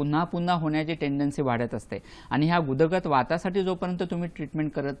खडे पुन्हा पुन्हा होण्याची टेंडन्सी वाढत असते आणि ह्या गुदगत वातासाठी जोपर्यंत तुम्ही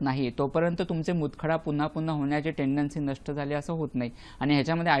ट्रीटमेंट करत नाही तोपर्यंत तुमचे मुतखडा पुन्हा पुन्हा होण्याची टेंडन्सी नष्ट झाली असं होत नाही. आणि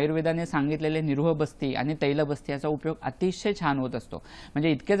ह्याच्यामध्ये आयुर्वेदाने सांगितलेले निरुह बस्ती आणि तैलबस्ती याचा उपयोग अतिशय छान होत असतो.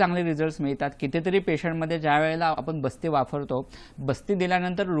 म्हणजे इतके चांगले रिझल्ट्स मिळतात. कितीतरी पेशंटमध्ये ज्या वेळेला आपण बस्ती वापरतो, बस्ती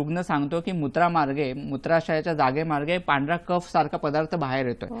दिल्यानंतर रुग्ण सांगतो की मूत्राशयाच्या जागेमार्गे पांढरा कफ सारखा पदार्थ बाहेर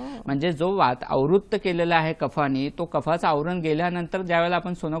येतोय. म्हणजे जो वात आवृत्त केलेला आहे कफाने, तो कफाचं आवरण गेल्यानंतर ज्यावेळेला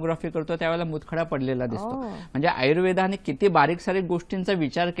आपण सोनोग्राफी करतो त्यावेळेला मुतखडा पडलेला दिसतो. म्हणजे आयुर्वेदाने किती बारीक सारीक गोष्टींचा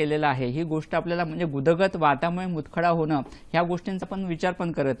विचार केलेला आहे. ही गोष्ट आपल्याला म्हणजे गुदगत वातामुळे मुतखडा होणं ह्या गोष्टींचा पण विचार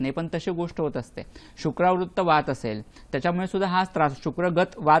पण करत नाही, पण तशी गोष्ट होत असते. शुक्रावृत्त वात असेल त्याच्यामुळे सुद्धा हाच त्रास,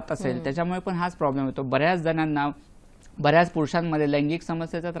 शुक्रगत वात असेल त्याच्यामुळे पण हाच प्रॉब्लेम होतो. बऱ्याच जणांना बऱ्याच पुरुषांमध्ये लैंगिक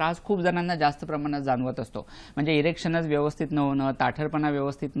समस्येचा त्रास खूप जणांना जास्त प्रमाणात जाणवत असतो. म्हणजे इरेक्शनच व्यवस्थित न होणं, ताठरपणा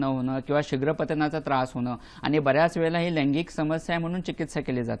व्यवस्थित न होणं किंवा शीघ्रपतनाचा त्रास होणं आणि बऱ्याच वेळेला ही लैंगिक समस्या आहे म्हणून चिकित्सा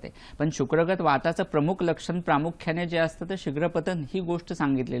केली जाते. पण शुक्रगत वाताचं प्रमुख लक्षण प्रामुख्याने जे असतं ते शीघ्रपतन ही गोष्ट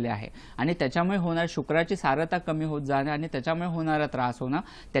सांगितलेली आहे आणि त्याच्यामुळे होणार शुक्राची सारता कमी होत जाणं आणि त्याच्यामुळे होणारा त्रास होणं,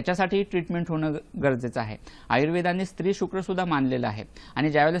 त्याच्यासाठी ट्रीटमेंट होणं गरजेचं आहे. आयुर्वेदाने स्त्री शुक्र सुद्धा मानलेलं आहे आणि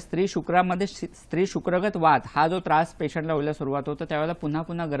ज्यावेळेला स्त्री शुक्रामध्ये स्त्री शुक्रगत वात हा जो त्रास पेशंटला व्हायला सुरुवात होतं त्यावेळेला पुन्हा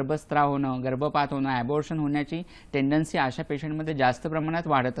पुन्हा गर्भस्राव होणं, गर्भपात होणं, ॲबॉर्शन होण्याची टेंडन्सी अशा पेशंटमध्ये जास्त प्रमाणात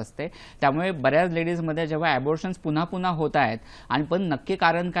वाढत असते. त्यामुळे बऱ्याच लेडीजमध्ये जेव्हा ॲबॉर्शन्स पुन्हा पुन्हा होत आहेत आणि पण नक्की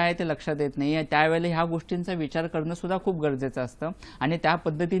कारण काय आहे ते लक्षात येत नाही, त्यावेळेला ह्या गोष्टींचा विचार करणं सुद्धा खूप गरजेचं असतं आणि त्या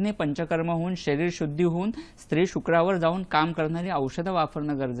पद्धतीने पंचकर्म होऊन शरीर शुद्धी होऊन स्त्री शुक्रावर जाऊन काम करणारी औषधं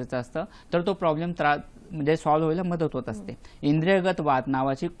वापरणं गरजेचं असतं. तर तो प्रॉब्लेम म्हणजे सॉल्व्ह व्हायला मदत होत असते. इंद्रियगत वात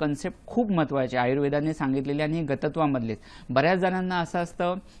नावाची कन्सेप्ट खूप महत्त्वाची आयुर्वेदाने सांगितलेली आणि गतत्वामधलीच. बऱ्याच जणांना असं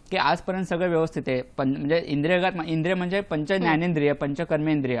असतं की आजपर्यंत सगळं व्यवस्थित आहे, म्हणजे इंद्रिय म्हणजे पंच ज्ञानेंद्रिय,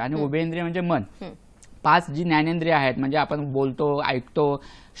 पंचकर्मेंद्रिय आणि उभयेंद्रिय म्हणजे मन. 5 जी ज्ञानेंद्रिय आहेत म्हणजे आपण बोलतो, ऐकतो,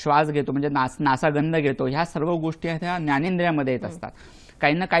 श्वास घेतो म्हणजे नासागंध घेतो, ह्या सर्व गोष्टी ह्या ज्ञानेंद्रियामध्ये येत असतात.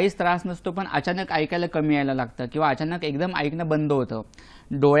 काहींना काहीच त्रास नसतो पण अचानक ऐकायला कमी यायला लागतं किंवा अचानक एकदम ऐकणं बंद होतं.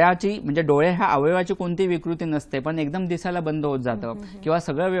 डोळ्याची म्हणजे डोळे ह्या अवयवाची कोणती विकृती नसते पण एकदम दिसायला बंद होत जातं किंवा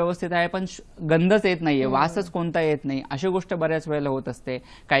सगळं व्यवस्थित आहे पण गंधच येत नाहीये, वासच कोणता येत नाही, अशी गोष्ट बऱ्याच वेळेला होत असते.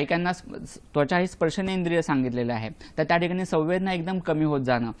 काहीकांना त्वचा ही स्पर्शनेंद्रिय सांगितलेलं आहे तर त्या ठिकाणी संवेदना एकदम कमी होत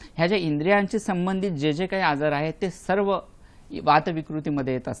जाणं, ह्या ज्या इंद्रियांशी संबंधित जे काही आजार आहेत ते सर्व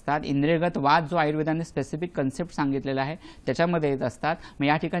वातविकृतीमध्ये येत असतात. इंद्रियगत वात जो आयुर्वेदाने स्पेसिफिक कन्सेप्ट सांगितलेला आहे त्याच्यामध्ये येत असतात. मग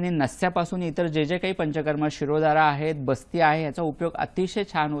या ठिकाणी नस्यापासून इतर जे काही पंचकर्म शिरोधारा आहेत, बस्ती आहे, याचा उपयोग अतिशय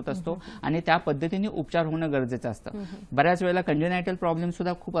छान होत असतो आणि त्या पद्धतीने उपचार होणं गरजेचं असतं. बऱ्याच वेळेला कंजेनायटल प्रॉब्लेम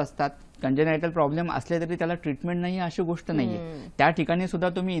सुद्धा खूप असतात. कंजेनायटल प्रॉब्लेम असले तरी त्याला ट्रीटमेंट नाही अशी गोष्ट नाहीये. त्या ठिकाणी सुद्धा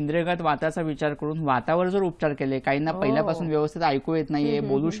तुम्ही इंद्रियगत वाताचा विचार करून वातावर जर उपचार केले, काहींना पहिल्यापासून व्यवस्थित ऐकू येत नाहीये,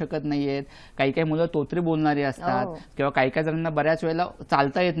 बोलू शकत नाहीयेत, काही मुलं तोतरी बोलणारी असतात किंवा काही जणांना बऱ्याच वेळेला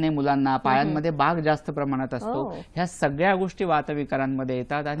चालता येत नाही, मुलांना पायांमध्ये बाग जास्त प्रमाणात असतो, ह्या सगळ्या गोष्टी वातविकारांमध्ये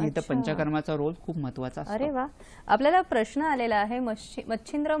येतात आणि इथं पंचकर्माचा रोल खूप महत्वाचा असतो. अरे वा, आपल्याला प्रश्न आलेला आहे.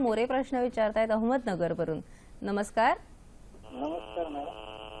 मच्छिंद्र मोरे प्रश्न विचारतायत अहमदनगर वरून. नमस्कार. नमस्कार मॅडम.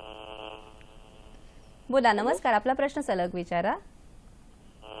 बोला. नमस्कार, आपला प्रश्न सलग विचारा.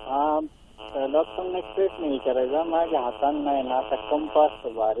 डॉक्टरने एक प्रश्न विचारायचा. माझ्या हातांना आहे ना आता कंप असतो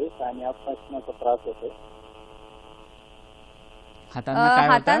बारीक आणि अपचनाचा त्रास होतो.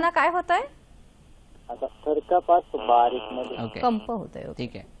 हातांना काय होतंय? आता थरकाप असतो बारीक मध्ये, कंप होतोय.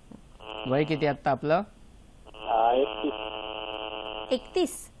 ठीक आहे. वय किती आता आपलं?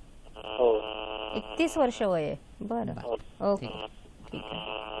 31. हो, 31 वर्ष वय आहे. बरं, ओके, ठीक आहे.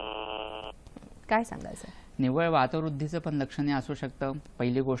 काय सांगायचं? निव्वळ वातवृद्धीचं पण लक्षणे असू शकतं,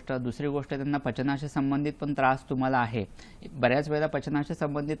 पहिली गोष्ट. दुसरी गोष्ट, त्यांना पचनाशी संबंधित पण त्रास तुम्हाला आहे. बऱ्याच वेळेला पचनाशी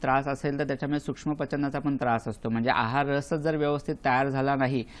संबंधित त्रास असेल तर त्याच्यामुळे सूक्ष्म पचनाचा पण त्रास असतो. म्हणजे आहार रसच जर व्यवस्थित तयार झाला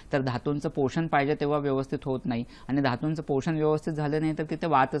नाही तर धातूंचं पोषण पाहिजे तेव्हा व्यवस्थित होत नाही आणि धातूंचं पोषण व्यवस्थित झालं नाही तर तिथे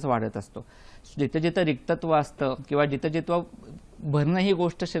वातच वाढत असतो. जिथं जिथं रिक्तत्व असतं किंवा जिथं जिथं भरणं ही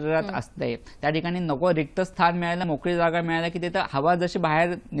गोष्ट शरीरात असते त्या ठिकाणी नको रिक्त स्थान मिळायला, मोकळी जागा मिळायला की तिथं हवा जशी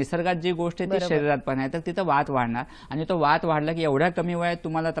बाहेर निसर्गात जी गोष्ट आहे ती शरीरात पण आहे तर तिथं वात वाढणार आणि तो वात वाढला की एवढ्या कमी वयात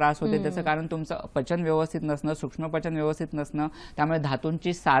तुम्हाला त्रास होते. त्याचं कारण तुमचं पचन व्यवस्थित नसणं, सूक्ष्म पचन व्यवस्थित नसणं, त्यामुळे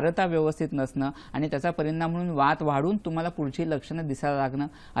धातूंची सारता व्यवस्थित नसणं आणि त्याचा परिणाम म्हणून वात वाढून तुम्हाला पुढची लक्षणं दिसायला लागणं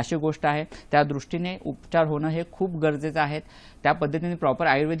अशी गोष्ट आहे. त्या दृष्टीने उपचार होणं हे खूप गरजेचं आहे. त्या पद्धतीने प्रॉपर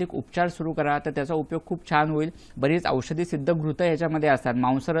आयुर्वेदिक उपचार सुरू करा तर त्याचा उपयोग खूप छान होईल. बरीच औषधी सिद्ध घृतं ह्याच्यामध्ये असतात.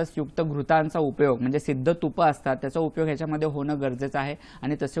 मांसरस युक्त घृतांचा उपयोग म्हणजे सिद्ध तुपं असतात, त्याचा उपयोग ह्याच्यामध्ये होणं गरजेचं आहे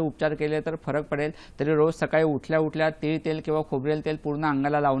आणि तसे उपचार केले तर फरक पडेल. तरी रोज सकाळी उठल्या उठल्या तीळ तेल किंवा खोबरेल तेल पूर्ण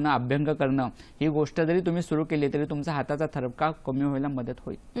अंगाला लावणं, अभ्यंग करणं ही गोष्ट जरी तुम्ही सुरू केली तरी तुमचा हाताचा थरका कमी व्हायला मदत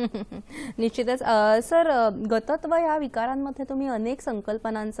होईल. निश्चितच. सर, गतत्व या विकारांमध्ये तुम्ही अनेक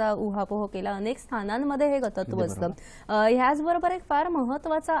संकल्पनांचा उहापोह केला, अनेक स्थानांमध्ये हे गतत्व असतं. ह्याचबरोबर एक फार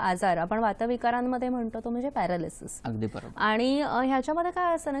महत्वाचा आजार आपण वातविकारांमध्ये म्हणतो तो म्हणजे पॅरालिसिस. अगदी बरोबर. आणि ह्याच्यामध्ये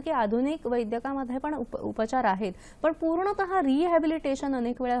काय असतं ना की आधुनिक वैद्यकामध्ये पण उपचार आहेत पण पूर्णतः रिहॅबिलिटेशन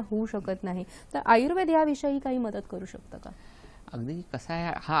अनेक वेळा होऊ शकत नाही. तर आयुर्वेद याविषयी काही मदत करू शकतं का? अगदी कसा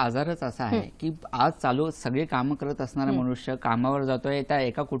आहे, हा आजारच असा आहे की आज चालू सगळे कामं करत असणारा मनुष्य कामावर जातोय, त्या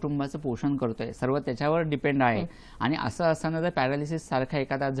एका कुटुंबाचं पोषण करतोय, सर्व त्याच्यावर डिपेंड आहे. आणि असं असताना जर पॅरालिसिस सारखा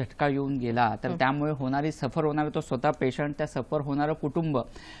एखादा झटका येऊन गेला तर त्यामुळे होणारी सफर होणारा तो स्वतः पेशंट, त्या सफर होणारं कुटुंब,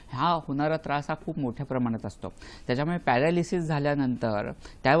 हा होणारा त्रास हा खूप मोठ्या प्रमाणात असतो. त्याच्यामुळे पॅरालिसिस झाल्यानंतर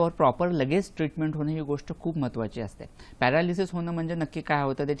त्यावर प्रॉपर लगेच ट्रीटमेंट होणं ही गोष्ट खूप महत्त्वाची असते. पॅरालिसिस होणं म्हणजे नक्की काय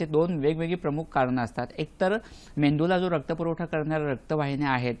होतं, त्याचे दोन वेगवेगळी प्रमुख कारणं असतात. एक तर मेंदूला जो रक्तपुरवठा करणाऱ्या रक्तवाहिन्या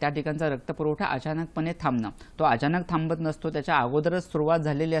आहेत त्या ठिकाणचा रक्तपुरवठा अचानकपणे थांबणं. तो अचानक थांबत नसतो, त्याच्या अगोदरच सुरुवात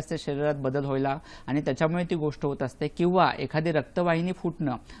झालेली असते शरीरात बदल व्हायला आणि त्याच्यामुळे ती गोष्ट होत असते. किंवा एखादी रक्तवाहिनी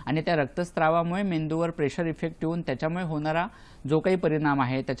फुटणं आणि त्या रक्तस्रावामुळे मेंदूवर प्रेशर इफेक्ट येऊन त्याच्यामुळे होणारा जो काही परिणाम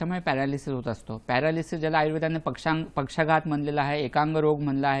आहे त्याच्यामुळे पॅरालिसिस होत असतो. पॅरालिसिस ज्याला आयुर्वेदाने पक्षाघात म्हणलेला आहे, एकांग रोग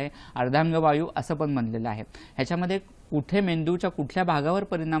म्हणला आहे, अर्धांगवायू असं पण म्हणलेलं आहे. ह्याच्यामध्ये कुठे मेंदूच्या कुठल्या भागावर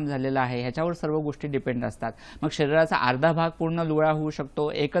परिणाम झालेला आहे ह्याच्यावर सर्व गोष्टी डिपेंड असतात. मग शरीराचा अर्धा भाग पूर्ण लुळा होऊ शकतो,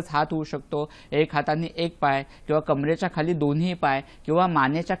 एकच हात होऊ शकतो, एक हाताने एक पाय, किंवा कमरेच्या खाली दोन्ही पाय, किंवा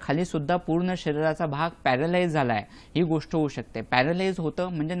मानेच्या खाली सुद्धा पूर्ण शरीराचा भाग पॅरलाइज झालाय, ही गोष्ट होऊ शकते. पॅरलाइज होतं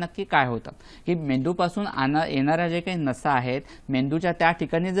म्हणजे नक्की काय होतं की मेंदूपासून येणाऱ्या जे काही नसा आहेत, मेंदूच्या त्या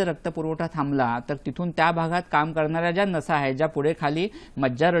ठिकाणी जर रक्तपुरवठा थांबला तर तिथून त्या भागात काम करणाऱ्या ज्या नसा आहेत ज्या पुढे खाली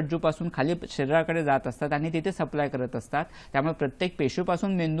मज्जारज्जूपासून खाली शरीराकडे जात असतात आणि तिथे सप्लाय करत असतात. त्यामुळे प्रत्येक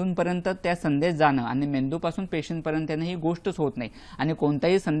पेशीपासून मेंदूंपर्यंत त्या संदेश जाणं आणि मेंदूपासून पेशींपर्यंत येणं ही गोष्टच होत नाही. आणि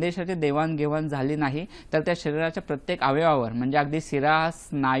कोणत्याही संदेशाची देवाणघेवाण झाली नाही तर त्या शरीराच्या प्रत्येक अवयवावर म्हणजे अगदी शिरा,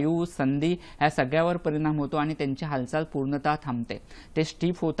 स्नायू, संधी ह्या सगळ्यावर परिणाम होतो आणि त्यांची हालचाल पूर्णतः थांबते. ते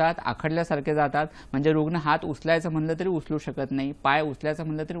स्टिफ होतात, आखडल्यासारखे जातात. म्हणजे रुग्ण हात उचलायचं म्हणलं तरी उचलू शकत नाही, पाय उचलायचं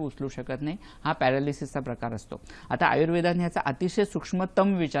म्हणलं तरी उचलू शकत नाही. हा पॅरालिसिसचा प्रकार असतो. आता आयुर्वेदाने याचा अतिशय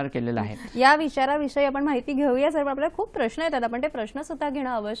सूक्ष्मतम विचार केलेला आहे. या विचाराविषयी आपण माहिती घेऊया. सर, आपल्याला खूप प्रश्न येतात, आपण ते प्रश्न सुद्धा घेणं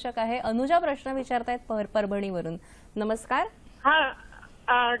आवश्यक आहे. अनुजा प्रश्न विचारतायत परभणीवरून. नमस्कार.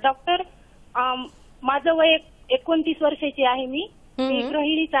 हा डॉक्टर, माझं वय 29 वर्षाची आहे. मी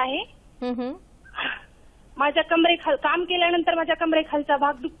गृहिणीच आहे. माझ्या काम केल्यानंतर माझ्या कमरेखालचा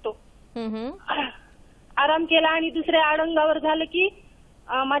भाग दुखतो. आराम केला आणि दुसऱ्या आडंगावर झालं की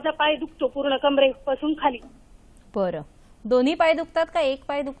माझा पाय दुखतो पूर्ण कमरेपासून खाली. बरं, दोन्ही पाय दुखतात का एक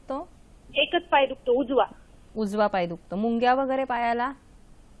पाय दुखतो? एकच पाय दुखतो, उजवा पाय दुखतो. मुंग्या वगैरे पायाला?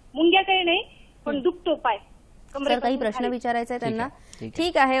 मुंग्या काही नाही, पण दुखतो पाय. सर, काही प्रश्न विचारायचा आहे त्यांना?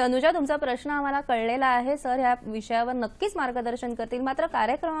 ठीक आहे अनुजा, तुमचा प्रश्न आम्हाला कळलेला आहे. सर या विषयावर नक्कीच मार्गदर्शन करतील. मात्र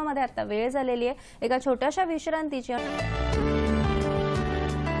कार्यक्रमामध्ये आता वेळ झालेली आहे एका छोट्याशा विश्रांतीची.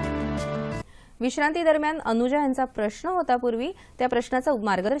 विश्रांती दरम्यान अनुजा यांचा प्रश्न होता पूर्वी, त्या प्रश्नाचं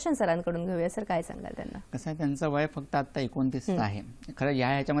मार्गदर्शन सरांकडून घेऊया. सर, काय सांगाल त्यांना? कसं आहे, त्यांचं वय फक्त आता 29 आहे. खरं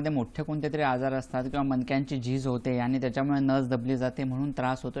ह्याच्यामध्ये मोठे कोणते तरी आजार असतात किंवा मणक्यांची झीज होते आणि त्याच्यामुळे नस दबली जाते म्हणून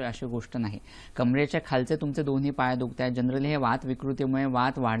त्रास होतोय अशी गोष्ट नाही. कमरेच्या खालचे तुमचे दोन्ही पाय दुखत आहेत, जनरली हे वात विकृतीमुळे,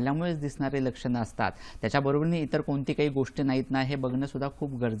 वात वाढल्यामुळेच दिसणारे लक्षणं असतात. त्याच्याबरोबरने इतर कोणती काही गोष्टी नाहीत ना, हे बघणं सुद्धा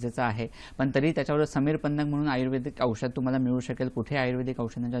खूप गरजेचं आहे. पण तरी त्याच्यावर समीर पन्नग म्हणून आयुर्वेदिक औषध तुम्हाला मिळू शकेल कुठे आयुर्वेदिक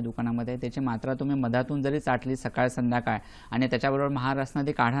औषधांच्या दुकानामध्ये. त्याची मात्रा तुम्ही मधातून जरी चाटली सकाळ संध्याकाळ आणि त्याच्याबरोबर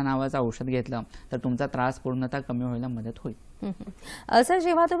महाराष्ट्रामध्ये काढा नावाचं औषध घेतलं तर तुमचा त्रास पूर्णतः कमी व्हायला मदत होईल. सर,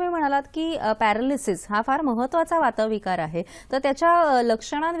 जेव्हा तुम्ही म्हणालात की पॅरालिसिस हा फार महत्वाचा वातविकार आहे, तर त्याच्या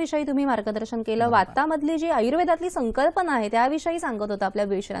लक्षणांविषयी तुम्ही मार्गदर्शन केलं. वातामधली जी आयुर्वेदातली संकल्पना आहे त्याविषयी सांगत होता आपल्या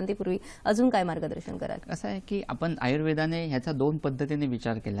विश्रांतीपूर्वी. अजून काय मार्गदर्शन कराल? असं आहे की आपण आयुर्वेदाने ह्याचा दोन पद्धतीने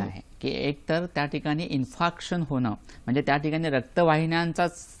विचार केला आहे की एक तर त्या ठिकाणी इन्फॉक्शन होणं म्हणजे त्या ठिकाणी रक्तवाहिन्यांचा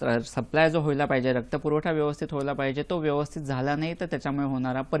सप्लाय जो व्हायला पाहिजे, रक्तपुरवठा व्यवस्थित व्हायला पाहिजे, तो व्यवस्थित झाला नाही तर त्याच्यामुळे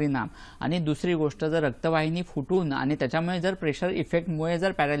होणारा परिणाम. आणि दुसरी गोष्ट, जर रक्तवाहिनी फुटून आणि त्याच्यामुळे जर प्रेशर इफेक्टमुळे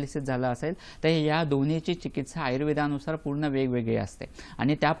जर पॅरालिसिस झाला असेल तर या दोन्हीची चिकित्सा आयुर्वेदानुसार पूर्ण वेगवेगळी असते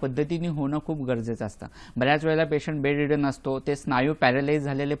आणि त्या पद्धतीने होणं खूप गरजेचं असतं. बऱ्याच वेळेला पेशंट बेड रिडन असतो, ते स्नायू पॅरालाइज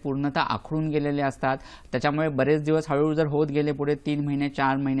झालेले पूर्णतः आखडून गेलेले असतात. त्याच्यामुळे बरेच दिवस हळूहळू जर होत गेले पुढे 3 महिने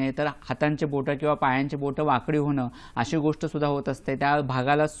 4 महिने तर हातांचे बोटं किंवा पायांचे बोटं वाकडी होणं अशी गोष्ट सुद्धा होत असते. त्या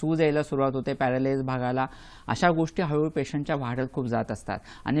भागाला सूज यायला सुरुवात होते, पॅरालाइज भागाला. अशा गोष्टी हळूहळू पेशंटच्या वाढत खूप जात असतात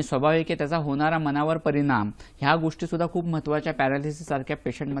आणि स्वाभाविक आहे त्याचा होणारा मनावर परिणाम ह्या गोष्टी सुद्धा खूप महत्त्वाच्या पॅरालिसिस सारख्या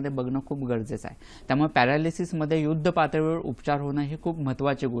पेशंटमध्ये बघणं खूप गरजेचं आहे. त्यामुळे पॅरालिसिसमध्ये युद्ध पातळीवर उपचार होणं ही खूप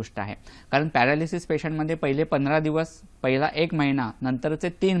महत्त्वाची गोष्ट आहे. कारण पॅरालिसिस पेशंटमध्ये पहिले 15 दिवस, पहिला 1 महिना, नंतरचे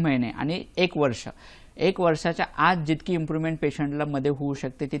 3 महिने आणि 1 वर्ष 1 वर्षाच्या आत जितकी इम्प्रूव्हमेंट पेशंटला मध्ये होऊ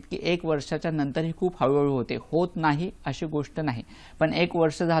शकते तितकी 1 वर्षाच्या नंतर ही खूप हळूहळू होते. होत नाही अशी गोष्ट नाही, पण 1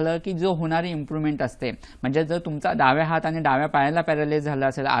 वर्ष झालं की जो होणारी इम्प्रूव्हमेंट असते, म्हणजे जर तुमचा डाव्या हात आणि डाव्या पायाला पॅरालाइज झाला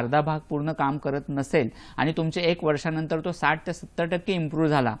असेल, अर्धा भाग पूर्ण काम करत नसेल आणि तुमचे 1 वर्षानंतर तो 60 ते 70% इम्प्रूव्ह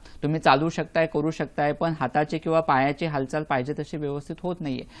झाला, तुम्ही चालू शकताय, करू शकताय, पण हाताची किंवा पायाची हालचाल पाहिजे तशी व्यवस्थित होत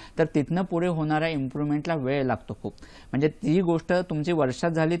नाहीये, तर तिथनं पुढे होणाऱ्या इम्प्रूव्हमेंटला वेळ लागतो खूप. म्हणजे ती गोष्ट तुमची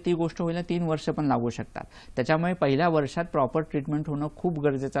वर्षात झाली ती गोष्ट व्हायला 3 वर्ष पण लागू शकतात. त्याच्यामुळे पहिल्या वर्षात प्रॉपर ट्रीटमेंट होणं खूप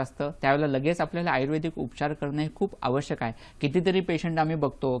गरजेचं असतं. त्यावेळेला लगेच आपल्याला आयुर्वेदिक उपचार करणं हे खूप आवश्यक आहे. कितीतरी पेशंट आम्ही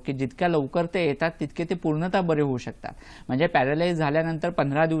बघतो की जितक्या लवकर ते येतात तितके ते पूर्णतः बरे होऊ शकतात. म्हणजे पॅरालाइज झाल्यानंतर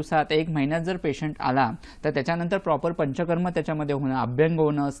 15 दिवसात 1 महिन्यात जर पेशंट आला तर त्याच्यानंतर प्रॉपर पंचकर्म त्याच्यामध्ये होणं, अभ्यंग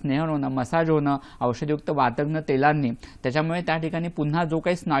होणं, स्नेहन होणं, मसाज होणं, औषधयुक्त वातग्न तेलांनी, त्याच्यामुळे त्या ठिकाणी पुन्हा जो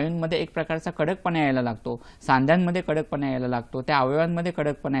काही स्नायूंमध्ये एक प्रकारचा कडकपणा यायला लागतो, सांध्यांमध्ये कडकपणा यायला लागतो, त्या अवयवांमध्ये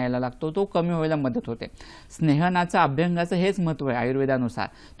कडकपणा यायला लागतो, तो कमी व्हायला मदत होते. स्नेहनाचं, अभ्यंगाचं हेच महत्व आहे आयुर्वेदानुसार.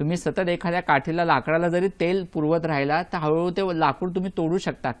 तुम्ही सतत एखाद्या काठीला, लाकडाला जरी तेल पुरवत राहिला तर हळूहळू ते लाकूड तुम्ही तोडू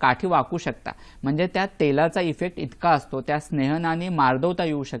शकता, काठी वाकू शकता. म्हणजे त्या तेलाचा इफेक्ट इतका असतो, त्या स्नेहनाने मार्दवता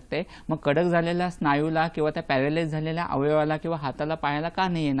येऊ शकते. मग कडक झालेल्या स्नायूला किंवा त्या पॅरालाइज झालेल्या अवयवाला किंवा हाताला, पायाला का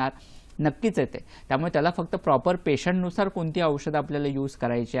नाही येणार? नक्कीच येते. त्यामुळे त्याला फक्त प्रॉपर पेशंटनुसार कोणती औषधं आपल्याला यूज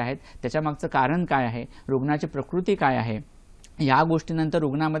करायची आहेत, त्याच्यामागचं कारण काय आहे, रुग्णाची प्रकृती काय आहे, या गोष्टीनंतर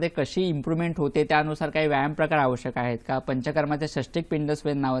रुग्णामध्ये कशी इम्प्रूव्हमेंट होते, त्यानुसार काही व्यायाम प्रकार आवश्यक आहेत का, पंचकर्माचे षष्टिक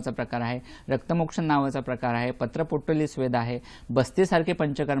पिंडस्वेद नावाचा प्रकार आहे, रक्तमोक्षण नावाचा प्रकार आहे, पत्रपोटली स्वेद आहे, बस्तीसारखे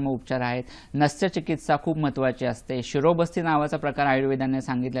पंचकर्म उपचार आहेत, नस्य चिकित्सा खूप महत्त्वाची असते, शिरोबस्ती नावाचा प्रकार आयुर्वेदाने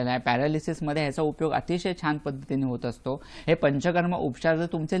सांगितलेला आहे. पॅरालिसिसमध्ये ह्याचा उपयोग अतिशय छान पद्धतीने होत असतो. हे पंचकर्म उपचार जर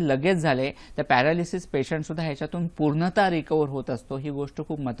तुमचे लगेच झाले तर पॅरालिसिस पेशंटसुद्धा ह्याच्यातून पूर्णतः रिकवर होत असतो. ही गोष्ट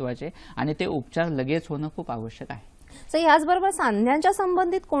खूप महत्त्वाची आहे आणि ते उपचार लगेच होणं खूप आवश्यक आहे. याचबरोबर सांध्यांच्या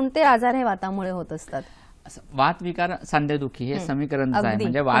संबंधित कोणते आजार हे वातामुळे होत असतात? वात विकार, सांधेदुखी हे समीकरणच आहे.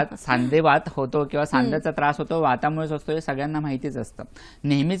 म्हणजे सांधेवात होतो किंवा सांध्याचा त्रास होतो वातामुळेच असतो हे सगळ्यांना माहितीच असतं.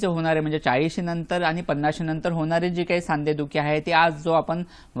 नेहमीच होणारे म्हणजे 40 नंतर आणि 50 नंतर होणारी जी काही सांधेदुखी आहे ती आज जो आपण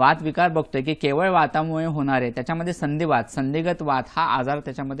वात विकार बघतोय की केवळ वातामुळे होणारे, त्याच्यामध्ये संधिवात, संधिगत वात हा आजार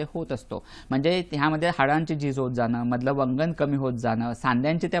त्याच्यामध्ये होत असतो. म्हणजे ह्यामध्ये हाडांची झीज होत जाणं, मधलं वंगण कमी होत जाणं,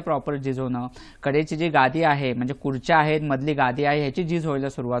 सांध्यांची त्या प्रॉपर झीज होणं, कडेची जी गादी आहे म्हणजे खुर्च्या आहेत, मधली गादी आहे ह्याची झीज व्हायला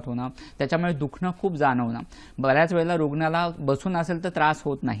सुरुवात होणं, त्याच्यामुळे दुखणं खूप जाणवणं. बऱ्याच वेळेला रुग्णाला बसून असेल तर त्रास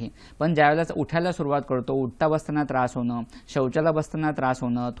होत नाही, पण ज्यावेळेला उठायला सुरुवात करतो, उठता बसताना त्रास होणं, शौचाला बसताना त्रास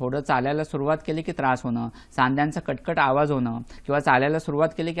होणं, थोडं चालायला सुरुवात केली की त्रास होणं, सांध्यांचा कटकट आवाज होणं किंवा चालायला सुरुवात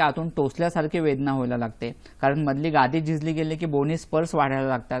केली की आतून टोचल्यासारखी वेदना व्हायला लागते. कारण मधली गादी झिजली गेली की बोनी स्पर्श वाढायला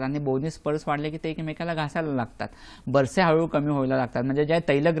लागतात आणि बोनी स्पर्श वाढले की ते एकमेकाला घासायला लागतात. बरसे हळू कमी व्हायला लागतात. म्हणजे ज्या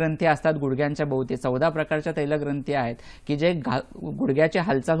तैलग्रंथी असतात गुडघ्यांच्या भोवती, 14 प्रकारच्या तैलग्रंथी आहेत की जे गुडघ्याची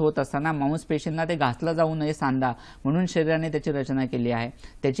हालचाल होत असताना मांसपेशींना ते घासलं जाऊ नये सांधा म्हणून शरीराने त्याची रचना केली आहे.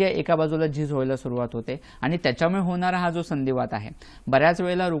 त्याची एका बाजूला झीज व्हायला सुरुवात होते आणि त्याच्यामुळे होणारा हा जो संधिवात आहे, बऱ्याच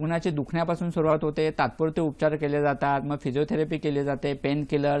वेळेला रुग्णाची दुखण्यापासून सुरुवात होते, तात्पुरते उपचार केले जातात, मग फिजिओथेरपी केली जाते, पेन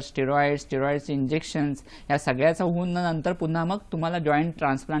किलर, स्टेरॉइड्स इंजेक्शन्स या सगळ्याचा होऊन नंतर पुन्हा मग तुम्हाला जॉईंट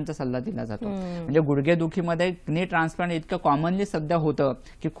ट्रान्सप्लांटचा सल्ला दिला जातो. म्हणजे गुडघेदुखीमध्ये नी ट्रान्सप्लांट इतकं कॉमनली सध्या होतं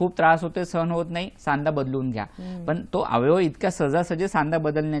की खूप त्रास होते, सहन होत नाही, सांधा बदलून घ्या. पण तो अवयव इतक्या सहजासहजी सांधा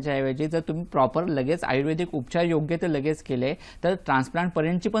बदलण्याच्या ऐवजी जर तुम्ही प्रॉपर लगेच आयुर्वेदिक उपचार योग्य ते लगेच केले तर ट्रान्सप्लांट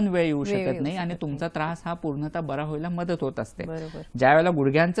पर्यंतची पण वेळ येऊ शकत नाही आणि तुमचा त्रास हा पूर्णतः बरा व्हायला मदत होत असते. ज्या वेळेला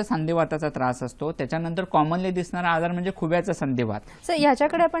गुडघ्यांचा संधिवाताचा त्रास असतो त्याच्यानंतर कॉमनली दिसणारा आजार म्हणजे खुब्याचा संधिवात. सर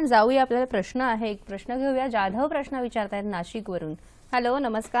ह्याच्याकडे आपण जाऊया. आपल्याला प्रश्न आहे, एक प्रश्न घेऊया. जाधव प्रश्न विचारतायत नाशिकवरून. हॅलो,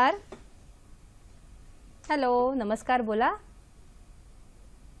 नमस्कार. हॅलो, नमस्कार, बोला.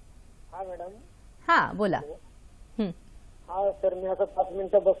 हा मॅडम. हा, बोला. हा सर, मी आता 5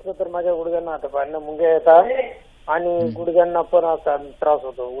 मिनिटं बसलो तर माझ्या गुडघ्यांना आता पायांना मुंग्या येतात आणि गुडघ्यांना पण असा त्रास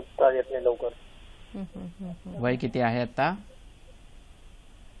होतो, उठता येत नाही लवकर. वय किती आहे आता?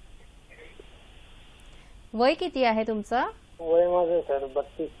 वय किती आहे तुमचं? वय माझं सर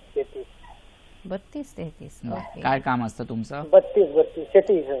 32-33. 32-33. काय काम असतं तुमचं? 32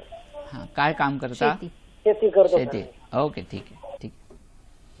 शेती सर. हा, काय काम करता? शेती करतो. शेती. ओके, ठीक आहे.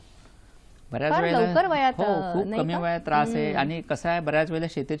 बऱ्याच फार लवकर वेळेला वयात, खूप नाही कमी का? वयात त्रास आहे. आणि कसं आहे, बऱ्याच वेळेला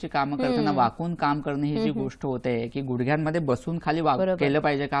शेतीची कामं करताना वाकून काम करणं ही जी गोष्ट होते की गुडघ्यांमध्ये बसून खाली केलं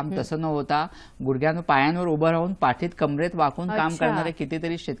पाहिजे काम, तसं न होता गुडघ्यांवर पायांवर उभं राहून पाठीत कमरेत वाकून काम करणारे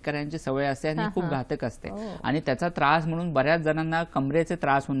कितीतरी शेतकऱ्यांची सवय असते आणि खूप घातक असते. आणि त्याचा त्रास म्हणून बऱ्याच जणांना कमरेचे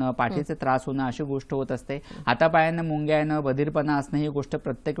त्रास होणं, पाठीचे त्रास होणं अशी गोष्ट होत असते. हातापायांना मुंग्या येणं, बधीरपणा असणं ही गोष्ट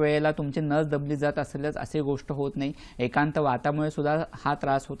प्रत्येक वेळेला तुमची नस दबली जात असेलच अशी गोष्ट होत नाही. एकांत वातामुळे सुद्धा हा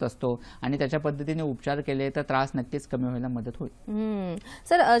त्रास होत असतो आणि त्याच्या पद्धतीने उपचार केले तर त्रास नक्कीच कमी व्हायला मदत होईल.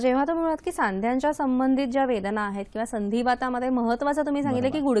 सर, जेव्हा तुम्ही म्हणालात की सांध्यांच्या संबंधित ज्या वेदना आहेत किंवा संधिवातामध्ये महत्त्वाचं तुम्ही सांगितलं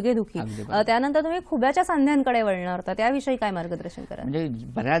की गुडघेदुखी, त्यानंतर तुम्ही खुब्याच्या सांध्यांकडे वळणार होता, त्याविषयी काय मार्गदर्शन करा? म्हणजे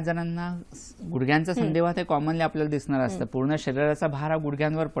बऱ्याच जणांना गुडघ्यांचा संधिवात हे कॉमनली आपल्याला दिसणार असतं. पूर्ण शरीराचा भार हा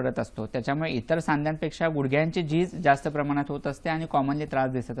गुडघ्यांवर पडत असतो, त्याच्यामुळे इतर सांध्यांपेक्षा गुडघ्यांची झीज जास्त प्रमाणात होत असते आणि कॉमनली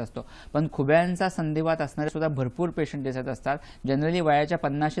त्रास दिसत असतो. पण खुब्यांचा संधिवात असणारे सुद्धा भरपूर पेशंट दिसत असतात. जनरली वयाच्या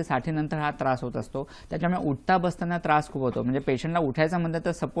 50-60 नंतर हा त्रास होत असतो. त्याच्यामुळे उठता बसताना त्रास खूप होतो. म्हणजे पेशंटला उठायचं म्हणलं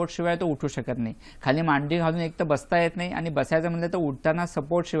तर सपोर्ट शिवाय तो उठू शकत नाही. खाली मांडी घालून एक तर बसता येत नाही आणि बसायचं म्हणलं तर उठताना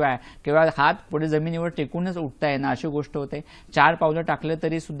सपोर्ट शिवाय किंवा हात पुढे जमिनीवर टेकूनच उठता येणं अशी गोष्ट होते. 4 पावलं टाकले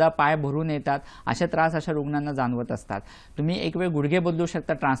तरी सुद्धा पाय भरून येतात. असे त्रास अशा रुग्णांना जाणवत असतात. तुम्ही एक वेळ गुडघे बदलू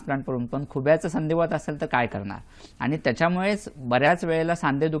शकता ट्रान्सप्लांट करून, पण खुब्याचा संधिवात असेल तर काय करणार? आणि त्याच्यामुळेच बऱ्याच वेळेला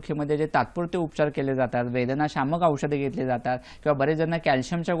सांधेदुखीमध्ये जे तात्पुरते उपचार केले जातात, वेदनाशामक औषधे घेतली जातात किंवा बरेच जण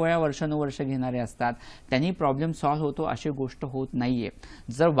कॅल्शियमच्या गोळ्या वर्षानुवर्ष घेणारे असतात, त्यांनी प्रॉब्लेम सॉल्व्ह होतो अशी गोष्ट होत नाहीये.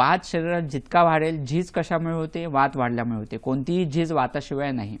 जर वात शरीरात जितका वाढेल, झीज कशामुळे होते? वात वाढल्यामुळे होते. कोणतीही झीज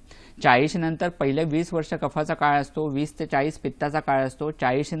वाताशिवाय नाही. 40 नंतर पहिले 20 वर्ष कफाचा काळ असतो, 20 ते 40 पित्ताचा काळ असतो.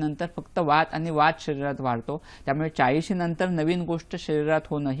 40 नंतर फक्त वात आणि वात शरीरात वाढतो. त्यामुळे 40 नंतर नवीन गोष्ट शरीरात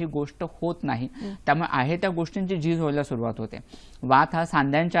होणं ही गोष्ट होत नाही. त्यामुळे आहे त्या गोष्टींची झीज व्हायला सुरुवात होते. वात हा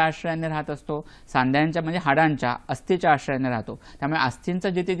सांध्यांच्या आश्रयाने राहत असतो. सांध्यांच्या म्हणजे हाडांच्या अस्थिच्या आश्रयाने राहतो. त्यामुळे अस्थिंचा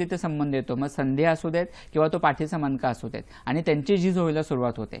जिथे जिथे संबंध येतो, मग संधी असू देत किंवा तो पाठीचा मणका असू देत, आणि त्यांची झीज व्हायला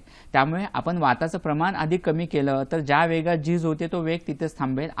सुरुवात होते. त्यामुळे आपण वाताचं प्रमाण अधिक कमी केलं तर ज्या वेगात झीज होते तो वेग तिथेच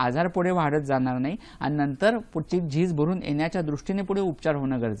थांबेल. आजार पुढे वाढत जाणार नाही आणि नंतर पुढची झीज भरून येण्याच्या दृष्टीने पुढे उपचार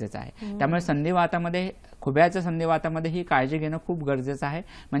होणं गरजेचं आहे. त्यामुळे संधिवातामध्ये, खुब्याच्या संधिवातामध्ये ही काळजी घेणं खूप गरजेचं आहे.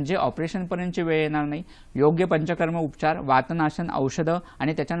 म्हणजे ऑपरेशनपर्यंतची वेळ येणार नाही. योग्य पंचकर्म उपचार, वातनाशन औषधं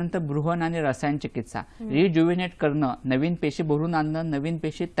आणि त्याच्यानंतर बृहण आणि रसायन चिकित्सा, रिज्युव्हिनेट करणं, नवीन पेशी भरून आणणं, नवीन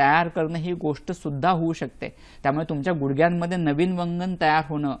पेशी तयार करणं ही गोष्ट सुद्धा होऊ शकते. त्यामुळे तुमच्या गुडघ्यांमध्ये नवीन वंगण तयार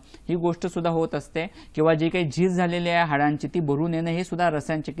होणं ही गोष्ट सुद्धा होत असते. किंवा जी काही झीज झालेली आहे हाडांची ती भरून येणं हे सुद्धा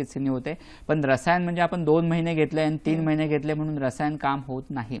रसायन चिकित्सेने होते. पण रसायन म्हणजे आपण 2 महिने घेतले आणि 3 महिने घेतले म्हणून रसायन काम होत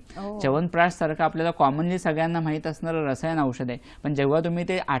नाही. च्यवनप्राश सारखं आपल्याला कॉमनली सगळ्यांना माहित असणारं रसायन औषध आहे, पण जेव्हा तुम्ही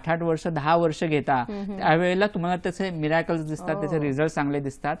ते 8-8 वर्ष 10 वर्ष घेता त्यावेळेला तुम्हाला त्याचे मिरॅकल्स दिसतात, त्याचे रिझल्ट चांगले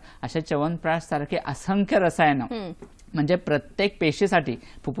दिसतात. अशा च्यवनप्राश सारखे असंख्य रसायन, म्हणजे प्रत्येक पेशीसाठी,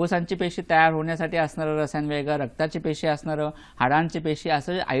 फुफ्फुसांची पेशी तयार होण्यासाठी असणारं रसायन वेगळं, रक्ताची पेशी असणारं, हाडांची पेशी,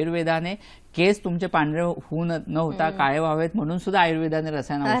 असं आयुर्वेदाने केस तुमचे पांढरे होऊ न होता काळे व्हावेत म्हणून सुद्धा आयुर्वेदाने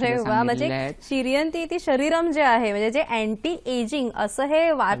रसायन औषधे सांगितलेली आहेत. शिरियंती ती शरीरम जे आहे, म्हणजे जे अँटी एजिंग असं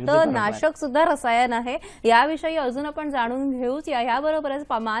हे वातनाशक सुद्धा रसायन आहे. याविषयी अजून आपण जाणून घेऊच. याबरोबरच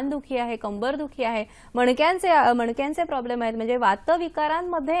मानदुखी आहे, कंबरदुखी आहे, मणक्यांचे प्रॉब्लेम आहेत, म्हणजे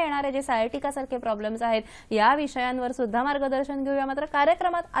वातविकारांमध्ये येणारे जे सायटिका सारखे प्रॉब्लेम्स आहेत, या विषयांवर सुद्धा मार्गदर्शन घेऊया. मात्र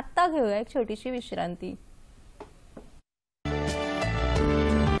कार्यक्रमात आत्ता घेऊया एक छोटीशी विश्रांती.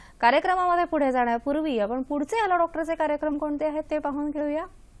 कार्यक्रमामध्ये पुढे जाण्यापूर्वी आपण पुढचे हॅलो डॉक्टरचे कार्यक्रम कोणते आहेत ते पाहून घेऊया.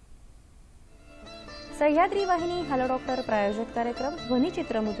 सह्याद्री वाहिनी हॅलो डॉक्टर प्रायोजित कार्यक्रम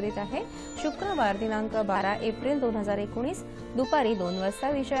ध्वनिचित्रमुद्रित आहे. शुक्रवार दिनांक 12 एप्रिल 2019 दुपारी 2 वाजता.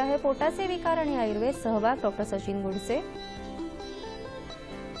 विषय आहे पोटाचे विकार आणि आयुर्वेद. सहभाग डॉक्टर सचिन गुडसे.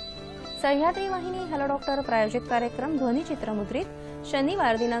 सह्याद्री वाहिनी हॅलो डॉक्टर प्रायोजित कार्यक्रम ध्वनिचित्रमुद्रित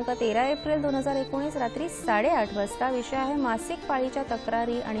शनिवार दिनांक 13 एप्रिल 2019 रात्री 8:30 वाजता. विषय आहे मासिक पाळीच्या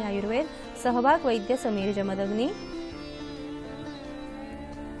तक्रारी आणि आयुर्वेद. सहभाग वैद्य समीर जमदग्नी.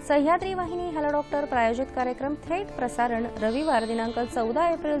 सह्याद्री वाहिनी हॅलो डॉक्टर प्रायोजित कार्यक्रम थेट प्रसारण रविवार दिनांक 14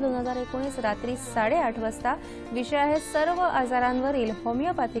 एप्रिल 2019 रात्री 8:30 वाजता. विषय आहे सर्व आजारांवरील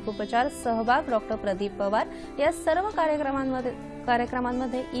होमिओपॅथिक उपचार. सहभाग डॉक्टर प्रदीप पवार. या सर्व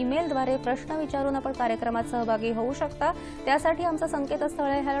कार्यक्रमांमध्ये ईमेलद्वारे प्रश्न विचारून आपण कार्यक्रमात सहभागी होऊ शकता. त्यासाठी आमचं संकेतस्थळ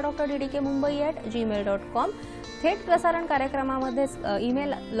आहे hello.ddkmumbai@gmail.com. थेट प्रसारण कार्यक्रमामध्ये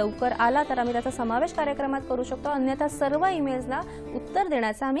ईमेल लवकर आला तर आम्ही त्याचा समावेश कार्यक्रमात करू शकतो. अन्यथा सर्व ईमेल्सला उत्तर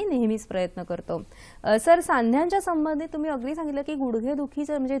देण्याचा आम्ही नेहमीच प्रयत्न करतो. सर, सांध्यांच्या संबंधित तुम्ही अगदी सांगितलं की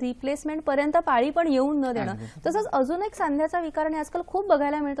गुडघेदुखीचं म्हणजे रिप्लेसमेंट पर्यंत पाळी पण येऊन न देणं. तसंच अजून एक सांध्याचा विकार आणि आजकाल खूप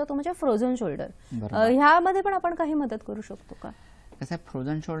बघायला मिळतो तो म्हणजे फ्रोझन शोल्डर. ह्यामध्ये पण आपण काही मदत करू शकतो का? कसं आहे,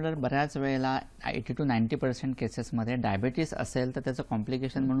 फ्रोझन शोल्डर बऱ्याच वेळेला 80 to 90% केसेसमध्ये डायबिटीस असेल तर त्याचं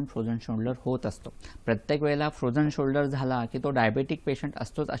कॉम्प्लिकेशन म्हणून फ्रोझन शोल्डर होत असतो. प्रत्येक वेळेला फ्रोझन शोल्डर झाला की तो डायबेटिक पेशंट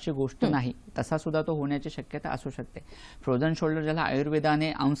असतोच अशी गोष्ट नाही. तसा सुद्धा तो होण्याची शक्यता असू शकते. फ्रोझन शोल्डर ज्याला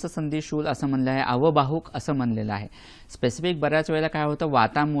आयुर्वेदाने अंशसंधी शूल असं म्हणलं आहे, अवबाहुक असं म्हणलेलं आहे. स्पेसिफिक बऱ्याच वेळेला काय होतं,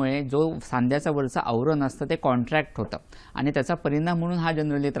 वातामुळे जो सांध्याचं वरचं आवरण असतं ते कॉन्ट्रॅक्ट होतं आणि त्याचा परिणाम म्हणून हा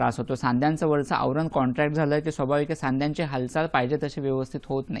जनरली त्रास होतो. सांध्यांचं वरचं आवरण कॉन्ट्रॅक्ट झालं की स्वाभाविक सांध्यांची हालचाल पाहिजे तशी तशी व्यवस्थित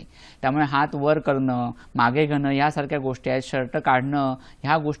होत नाही. त्यामुळे हात वर करणं, मागे घेणं यासारख्या गोष्टी आहेत, शर्ट काढणं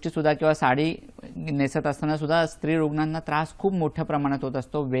ह्या गोष्टी सुद्धा किंवा साडी नेसत असताना सुद्धा स्त्री रुग्णांना त्रास खूप मोठ्या प्रमाणात होत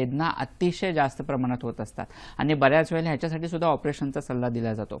असतो. वेदना अतिशय जास्त प्रमाणात होत असतात आणि बऱ्याच वेळेला ह्याच्यासाठी सुद्धा ऑपरेशनचा सल्ला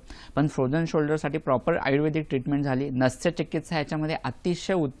दिला जातो. पण फ्रोझन शोल्डरसाठी प्रॉपर आयुर्वेदिक ट्रीटमेंट झाली, नस्य चिकित्सा ह्याच्यामध्ये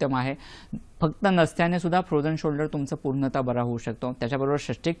अतिशय उत्तम आहे. फक्त नसत्याने सुद्धा फ्रोझन शोल्डर तुमचं पूर्णतः बरा होऊ शकतो. त्याच्याबरोबर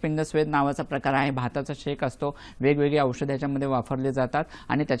षष्टिक पिंडस्वेद नावाचा प्रकार आहे, भाताचा शेक असतो, वेगवेगळी औषधं याच्यामध्ये वापरली जातात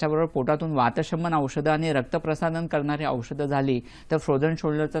आणि त्याच्याबरोबर पोटातून वातशमन औषधं आणि रक्तप्रसारण करणारी औषधं झाली तर फ्रोझन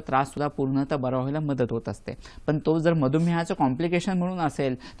शोल्डरचा त्रास सुद्धा पूर्णतः बरा व्हायला मदत होत असते. पण तो जर मधुमेहाचं कॉम्प्लिकेशन म्हणून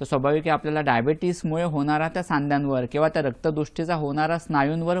असेल तर स्वाभाविक आहे आपल्याला डायबिटीसमुळे होणारा त्या सांध्यांवर किंवा त्या रक्तदृष्टीचा होणारा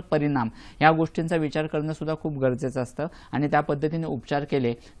स्नायूंवर परिणाम या गोष्टींचा विचार करणं सुद्धा खूप गरजेचं असतं आणि त्या पद्धतीने उपचार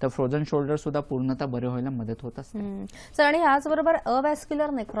केले तर फ्रोझन शोल्डर सुद्धा पूर्णतः बरे व्हायला मदत होत असते. सर, आणि याचबरोबर अवॅस्क्युलर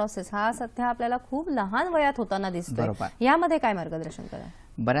नेक्रोसिस हा सध्या आपल्याला खूप लहान वयात होताना दिसतो, यामध्ये काय मार्गदर्शन करा?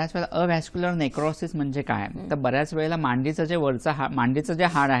 बऱ्याच वेळेला अवॅस्क्युलर नेक्रोसिस म्हणजे काय तर बऱ्याच वेळेला मांडीचं जे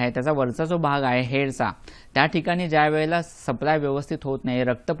हाड आहे त्याचा वरचा जो भाग आहे हेडचा, त्या ठिकाणी ज्या वेळेला सप्लाय व्यवस्थित होत नाही,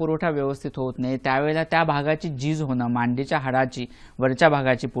 रक्तपुरवठा व्यवस्थित होत नाही, त्यावेळेला त्या भागाची झीज होणं, मांडीच्या हाडाची वरच्या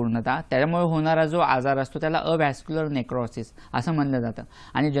भागाची पूर्णतः, त्यामुळे होणारा जो आजार असतो त्याला अवॅस्क्युलर नेक्रोसिस असं म्हणलं जातं.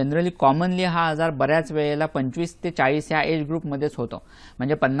 आणि जनरली कॉमनली हा आजार बऱ्याच वेळेला 25 ते 40 या एज ग्रुपमध्येच होतो.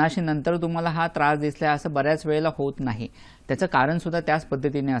 म्हणजे 50 नंतर तुम्हाला हा त्रास दिसला असं बऱ्याच वेळेला होत नाही. त्याचं कारण सुद्धा त्याच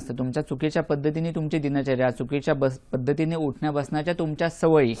पद्धतीने असतं. तुमच्या चुकीच्या पद्धतीने तुमची दिनचर्या, चुकीच्या पद्धतीने उठण्या बसण्याच्या तुमच्या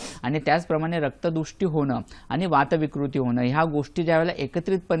सवयी आणि त्याचप्रमाणे रक्तदृष्टी होणं आणि वातविकृती होणं ह्या गोष्टी ज्यावेळेला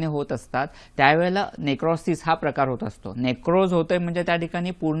एकत्रितपणे होत असतात त्यावेळेला नेक्रोसिस हा प्रकार होत असतो. नेक्रोज होतोय म्हणजे त्या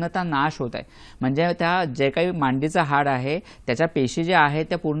ठिकाणी पूर्णतः नाश होत आहे, म्हणजे त्या जे काही मांडीचं हाड आहे त्याच्या पेशी ज्या आहेत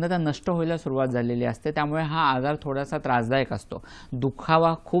त्या पूर्णतः नष्ट व्हायला सुरुवात झालेली असते. त्यामुळे हा आजार थोडासा त्रासदायक असतो.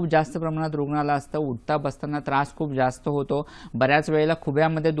 दुखावा खूप जास्त प्रमाणात रुग्णाला असतं, उठता बसताना त्रास खूप जास्त होतो. बऱ्याच वेळेला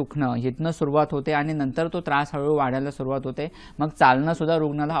खुब्यामध्ये दुखणं इथनं सुरुवात होते आणि नंतर तो त्रास हळूहळू वाढायला सुरुवात होते. मग चालणं सुद्धा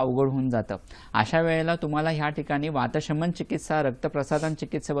रुग्णाला अवघड होऊन जातं. अशा वेळेला तुम्हाला ह्या ठिकाणी वातशमन चिकित्सा, रक्तप्रसारण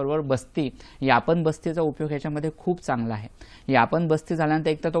चिकित्सेबरोबर बस्ती, यापन बस्तीचा उपयोग ह्याच्यामध्ये खूप चांगला आहे. यापन बस्ती झाल्यानंतर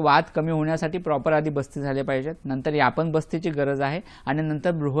एक तर तो वात कमी होण्यासाठी प्रॉपर आधी बस्ती झाले पाहिजेत, नंतर यापन बस्तीची गरज आहे आणि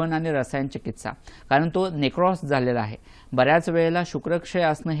नंतर बृहण आणि रसायन चिकित्सा, कारण तो नेक्रोस झालेला आहे. बऱ्याच वेळेला शुक्रक्षय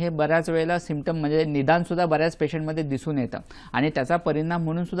असणं हे बऱ्याच वेळेला सिम्पटम म्हणजे निदान सुद्धा बऱ्याच पेशंटमध्ये दिसून येतं आणि त्याचा परिणाम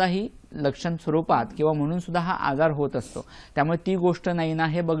म्हणून सुद्धा ही लक्षण स्वरूपात किंवा म्हणून सुद्धा हा आजार होत असतो. त्यामुळे ती गोष्ट नाही ना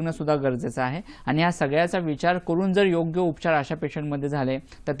हे बघणं सुद्धा गरजेचं आहे आणि या सगळ्याचा विचार करून जर योग्य उपचार अशा पेशंटमध्ये झाले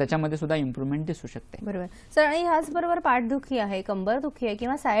तर त्याच्यामध्ये सुद्धा इम्प्रूव्हमेंट दिसू शकते. बरोबर सर, आणि ह्याचबरोबर पाठदुखी आहे, कंबरदुखी आहे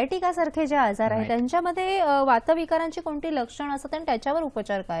किंवा सायटिका सारखे जे आजार आहेत त्यांच्यामध्ये वातविकारांची कोणती लक्षणं असतात आणि त्याच्यावर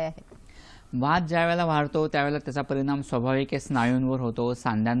उपचार काय आहे? वात ज्या वेळेला वाढतो त्यावेळेला त्याचा परिणाम स्वाभाविक स्नायूंवर होतो,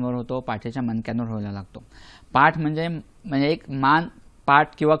 सांध्यांवर होतो, पाठीच्या मणक्यांवर व्हायला लागतो. पाठ म्हणजे एक मान, पाठ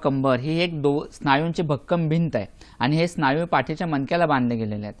किंवा कंबर ही एक स्नायूंची भक्कम भिंत आहे आणि हे स्नायू पाठीच्या मणक्याला बांधले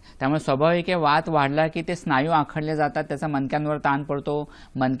गेलेले आहेत. त्यामुळे स्वाभाविक आहे वात वाढला की ते स्नायू आखडले जातात, त्याचा मणक्यांवर ताण पडतो,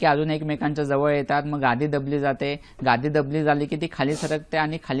 मणके अजून एकमेकांच्या जवळ येतात, मग गादी दबली जाते, गादी दबली झाली की ती खाली सरकते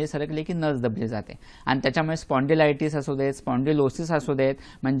आणि खाली सरकली की नस दबली जाते आणि त्याच्यामुळे स्पॉन्डिलायटिस असू देत, स्पॉन्डिलोसिस असू देत,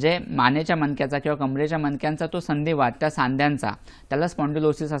 म्हणजे मानेच्या मणक्याचा किंवा कमरेच्या मणक्यांचा तो संधिवात त्या सांध्यांचा, त्याला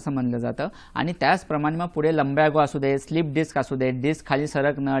स्पॉन्डिलोसिस असं म्हणलं जातं. आणि त्याचप्रमाणे मग पुढे लंबॅगो असू देत, स्लिप डिस्क असू देत, डिस्क खाली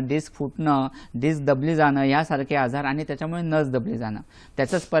सरकणं, डिस्क फुटणं, डिस्क दबली जाणं यासारखे आजार आणि त्याच्यामुळे नस दबली जाणं,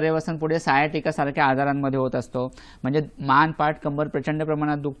 त्याचंच पर्यवसन पुढे सायाटिका सारख्या आजारांमध्ये होत असतो. म्हणजे मान, पाठ, कंबर प्रचंड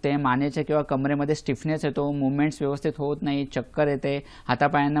प्रमाणात दुखते, मानेच्या किंवा कमरेमध्ये स्टिफनेस येतो, मुवमेंट्स व्यवस्थित होत नाही, चक्कर येते,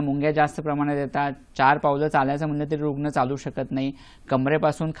 हातापायांना मुंग्या जास्त प्रमाणात येतात, 4 पावलं चालायचं म्हणलं तरी रुग्ण चालू शकत नाही,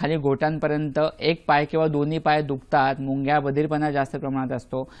 कमरेपासून खाली घोटांपर्यंत एक पाय किंवा दोन्ही पाय दुखतात, मुंग्या, बधिरपणा जास्त प्रमाणात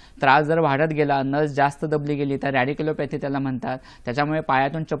असतो. त्रास जर वाढत गेला, नस जास्त दबली गेली तर रॅडिक्युलोपॅथी त्याला म्हणतात. त्याच्यामुळे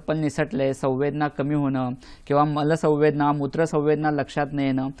पायातून चप्पल निसटले, संवेदना कमी होणं किंवा मलसंवेदना, मूत्रसंवेदना लक्षात न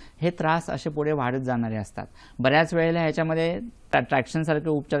येणं, हे त्रास असे पुढे वाढत जाणारे असतात. बऱ्याच वेळेला ह्याच्यामध्ये ट्रॅक्शन सारखे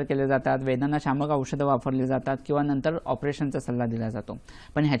उपचार केले जातात, वेदनाशामक औषधं वापरली जातात किंवा नंतर ऑपरेशनचा सल्ला दिला जातो.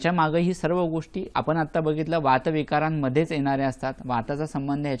 पण ह्याच्या मागे ही सर्व गोष्टी आपण आता बघितलं वातविकारांमध्येच येणारे असतात. वाताचा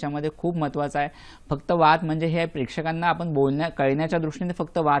संबंध ह्याच्यामध्ये खूप महत्त्वाचा आहे. फक्त वात म्हणजे हे प्रेक्षकांना आपण कळण्याच्या दृष्टीने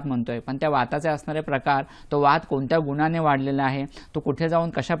फक्त वात म्हणतोय, पण त्या वाताचे असणारे प्रकार, तो वात कोणत्या गुणाने वाढलेला आहे, तो कुठे जाऊन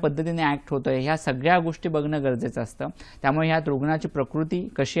कशा पद्धतीने ॲक्ट होतोय, ह्या सगळ्या गोष्टी बघणं गरजेचं असतं. त्यामुळे ह्यात रुग्णाची प्रकृती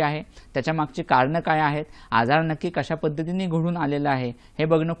कशी आहे, त्याच्या मागची कारणं काय आहेत, आजार नक्की कशा पद्धतीने घडून आलेलं आहे हे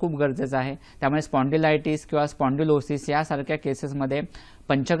बघणं खूप गरजेचं आहे. त्यामुळे स्पॉन्डिलायटिस किंवा स्पॉन्डिलोसिस यासारख्या केसेसमध्ये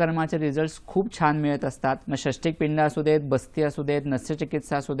पंचकर्माचे रिझल्ट्स खूप छान मिळत असतात. मग षष्टिक पिंड असू देत, बस्ती असू देत,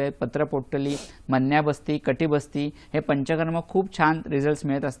 नस्यचिकित्सा असू देत, पत्रपोटली, मन्याबस्ती, कटिबस्ती, हे पंचकर्म खूप छान रिझल्ट्स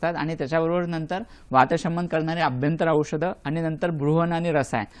मिळत असतात. आणि त्याच्याबरोबर नंतर वातशमन करणारे अभ्यंतर औषधं आणि नंतर बृहण आणि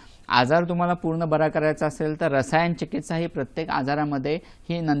रसायन. आजार तुम्हाला पूर्ण बरा करायचा असेल तर रसायन चिकित्सा ही प्रत्येक आजारामध्ये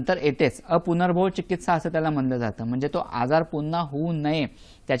ही नंतर येतेच. अपुनर्भव चिकित्सा असं त्याला म्हणलं जातं. म्हणजे तो आजार पुन्हा होऊ नये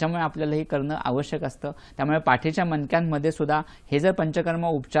त्याच्यामुळे आपल्याला हे करणं आवश्यक असतं. त्यामुळे पाठीच्या मणक्यांमध्ये सुद्धा हे जर पंचकर्म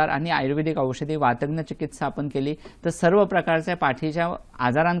उपचार आणि आयुर्वेदिक औषधी वातज्ञ चिकित्सा आपण केली तर सर्व प्रकारच्या पाठीच्या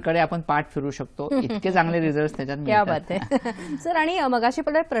आजारांकडे आपण पाठ फिरू शकतो. इतके चांगले रिझल्ट त्याच्यात मिळतात. सर, आणि मगाशी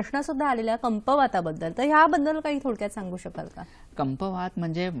पण प्रश्न सुद्धा आलेला कंपवाताबद्दल, तर ह्याबद्दल काही थोडक्यात सांगू शकाल का? कंपवात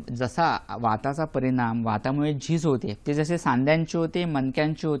म्हणजे जसा वाताचा परिणाम, वातामुळे झीज होते, ते जसे सांध्यांची होते,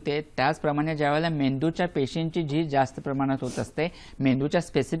 मणक्यांची होते, त्याचप्रमाणे ज्यावेळेला मेंदूच्या पेशींची झीज जास्त प्रमाणात होत असते, मेंदूच्या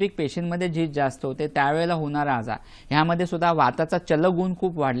स्पेसिफिक पेशींमध्ये झीज जास्त होते, त्यावेळेला होणारा आजार ह्यामध्ये सुद्धा वाताचा चलगुण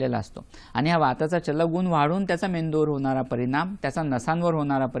खूप वाढलेला असतो. आणि हा वाताचा चलगुण वाढून त्याचा मेंदूवर होणारा परिणाम, त्याचा नसांवर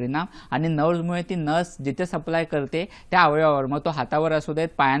होणारा परिणाम, आणि नर्व्हमुळे ती नस जिथे सप्लाय करते त्या अवयवावर, मग तो हातावर असू देत,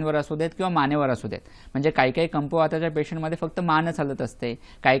 पायांवर असू देत किंवा मानेवर असू देत. म्हणजे काही काही कंपवाताच्या पेशंटमध्ये फक्त मानच हलत असते,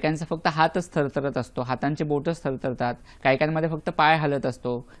 काही काहींचा फक्त हातच थरथरत असतो, हातांचे बोटच थरथरतात, काही काहींमध्ये फक्त पाय हलत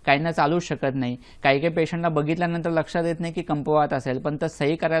असतो, काहींना चालूच शकत नाही. काही काही पेशंटला बघितल्यानंतर लक्षात येत नाही की कंपवात असेल, पण तर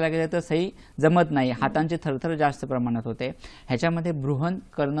सही करायला गेले तर सही जमत नाही, हातांची थरथर जास्त प्रमाणात होते. ह्याच्यामध्ये बृहण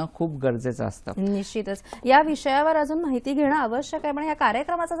करणं खूप गरजेचं असतं. निश्चितच या विषयावर अजून माहिती घेणं आवश्यक आहे. पण या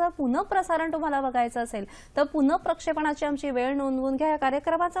कार्यक्रमाचं जर पुनःप्रसारण तुम्हाला बघायचं असेल तर पुनःप्रक्षेपणाची आमची वेळ नोंदवून घ्या. या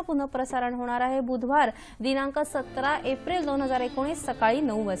कार्यक्रमाचं पुनःप्रसारण होणार आहे बुधवार दिनांक 17 एप्रिल 2019 सकाळी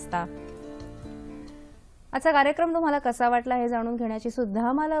 9 वाजता. आजचा कार्यक्रम तुम्हाला कसा वाटला हे जाणून घेण्याची सुद्धा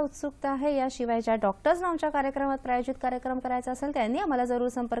आम्हाला उत्सुकता आहे. याशिवाय ज्या डॉक्टर्सना आमच्या कार्यक्रमात प्रायोजित कार्यक्रम करायचा असेल त्यांनी आम्हाला जरूर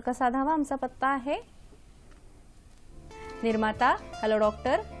संपर्क साधावा. आमचा पत्ता आहे निर्माता हॅलो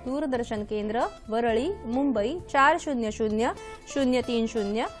डॉक्टर, दूरदर्शन केंद्र, Worli, Mumbai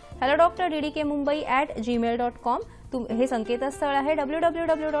 400030. Hello doctor DDK Mumbai@gmail.com हे संकेतस्थळ आहे.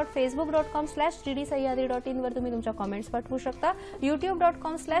 www.facebook.com/gdsayadri.in वर तुम्ही तुमच्या कॉमेंट्स पाठवू शकता.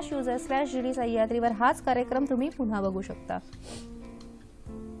 youtube.com/user/gdsayadri वर हाच कार्यक्रम तुम्ही पुन्हा बघू शकता.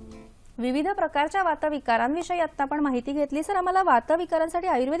 विविध प्रकारच्या वातविकारांविषयी आता आपण माहिती घेतली. सर, आम्हाला वातविकारांसाठी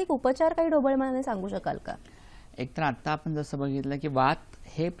आयुर्वेदिक उपचार काही ढोबळमानाने सांगू शकाल का? एकतर आता आपण जसं बघितलं की वात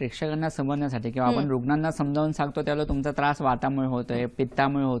हे प्रेक्षकांना समजण्यासाठी किंवा आपण रुग्णांना समजावून सांगतो त्यावेळेला तुमचा त्रास वातामुळे होतोय,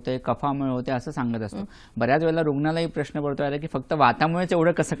 पित्तामुळे होतोय, कफामुळे होतोय असं सांगत असतो. बऱ्याच वेळेला रुग्णालाही प्रश्न पडतो की फक्त वातामुळेच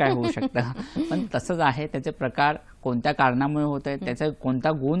एवढं कसं काय होऊ शकतं. पण तसंच आहे, त्याचे प्रकार कोणत्या कारणामुळे होत आहेत, त्याचा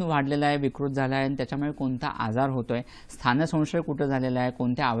कोणता गुण वाढलेला आहे, विकृत झाला आहे आणि त्याच्यामुळे कोणता आजार होतोय, स्थानसंशय कुठं झालेला आहे,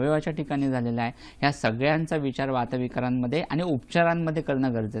 कोणत्या अवयवाच्या ठिकाणी झालेला आहे, ह्या सगळ्यांचा विचार वातविकारांमध्ये आणि उपचारांमध्ये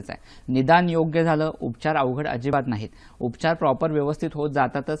करणं गरजेचं आहे. निदान योग्य झालं, उपचार अवघड अजिबात नाहीत. उपचार प्रॉपर व्यवस्थित होत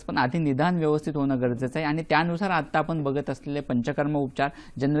जातातच, पण आधी निदान व्यवस्थित होणं गरजेचं आहे. आणि त्यानुसार आता आपण बघत असलेले पंचकर्म उपचार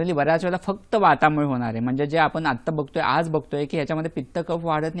जनरली बऱ्याच वेळेला फक्त वातामुळे होणार आहे. म्हणजे जे आपण आत्ता बघतोय, आज बघतोय की ह्याच्यामध्ये पित्त कफ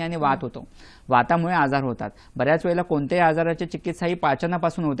वाढत नाही आणि वात होतो, वातामुळे आजार होतात. बऱ्याच वेळेला कोणत्याही आजाराची चिकित्सा ही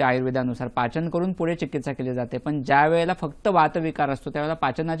पाचनापासून होते. आयुर्वेदानुसार पाचन करून पुढे चिकित्सा केली जाते. पण ज्या वेळेला फक्त वातविकार असतो त्यावेळेला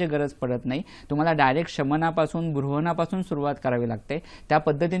पाचनाची गरज पडत नाही. तुम्हाला डायरेक्ट शमनापासून, बृहणापासून सुरुवात करावी लागते. त्या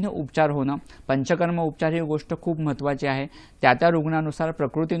पद्धतीने उपचार होणं, पंचकर्म उपचार ही गोष्ट खूप महत्त्वाची आहे. त्या रुग्णानुसार,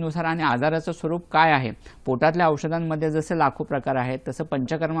 प्रकृतीनुसार आणि आजाराचं स्वरूप काय आहे. पोटातल्या औषधांमध्ये जसे लाखो प्रकार आहेत तसं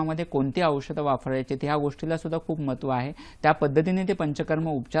पंचकर्मामध्ये कोणती औषधं वापरायची ह्या गोष्टीला सुद्धा खूप महत्त्व आहे. त्या पद्धतीने ते पंचकर्म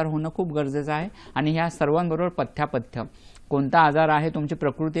उपचार होणं खूप गरजेचं आहे. आणि ह्या सर्वांबरोबर पथ्यापथ्य, कोणता आजार आहे, तुमची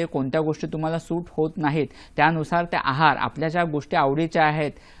प्रकृती आहे, कोणत्या गोष्टी तुम्हाला सूट होत नाहीत, त्यानुसार त्या आहार, आपल्या ज्या गोष्टी आवडीच्या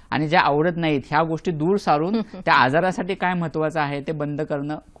आहेत आणि ज्या आवडत नाहीत ह्या गोष्टी दूर सारून त्या आजारासाठी काय महत्त्वाचं आहे ते बंद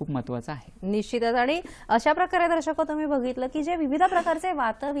करणं खूप महत्त्वाचं आहे. निश्चितच. आणि अशा प्रकारे दर्शको तुम्ही बघितलं की जे विविध प्रकारचे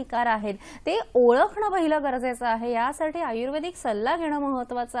वातविकार आहेत ते ओळखणं पहिलं गरजेचं आहे. यासाठी आयुर्वेदिक सल्ला घेणं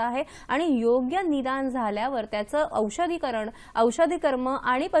महत्त्वाचं आहे. आणि योग्य निदान झाल्यावर त्याचं औषधीकर्म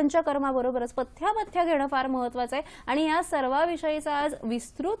आणि पंचकर्माबरोबरच पथ्यापथ्य घेणं फार महत्त्वाचं आहे. आणि या सर्वाविषयीचं आज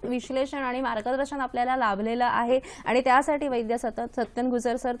विस्तृत विश्लेषण आणि मार्गदर्शन आपल्याला लाभलेलं आहे. आणि त्यासाठी वैद्य सत्यन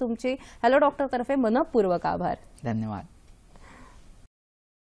गुजर सर तुमची हॅलो डॉक्टर तर्फे मनपूर्वक आभार. धन्यवाद.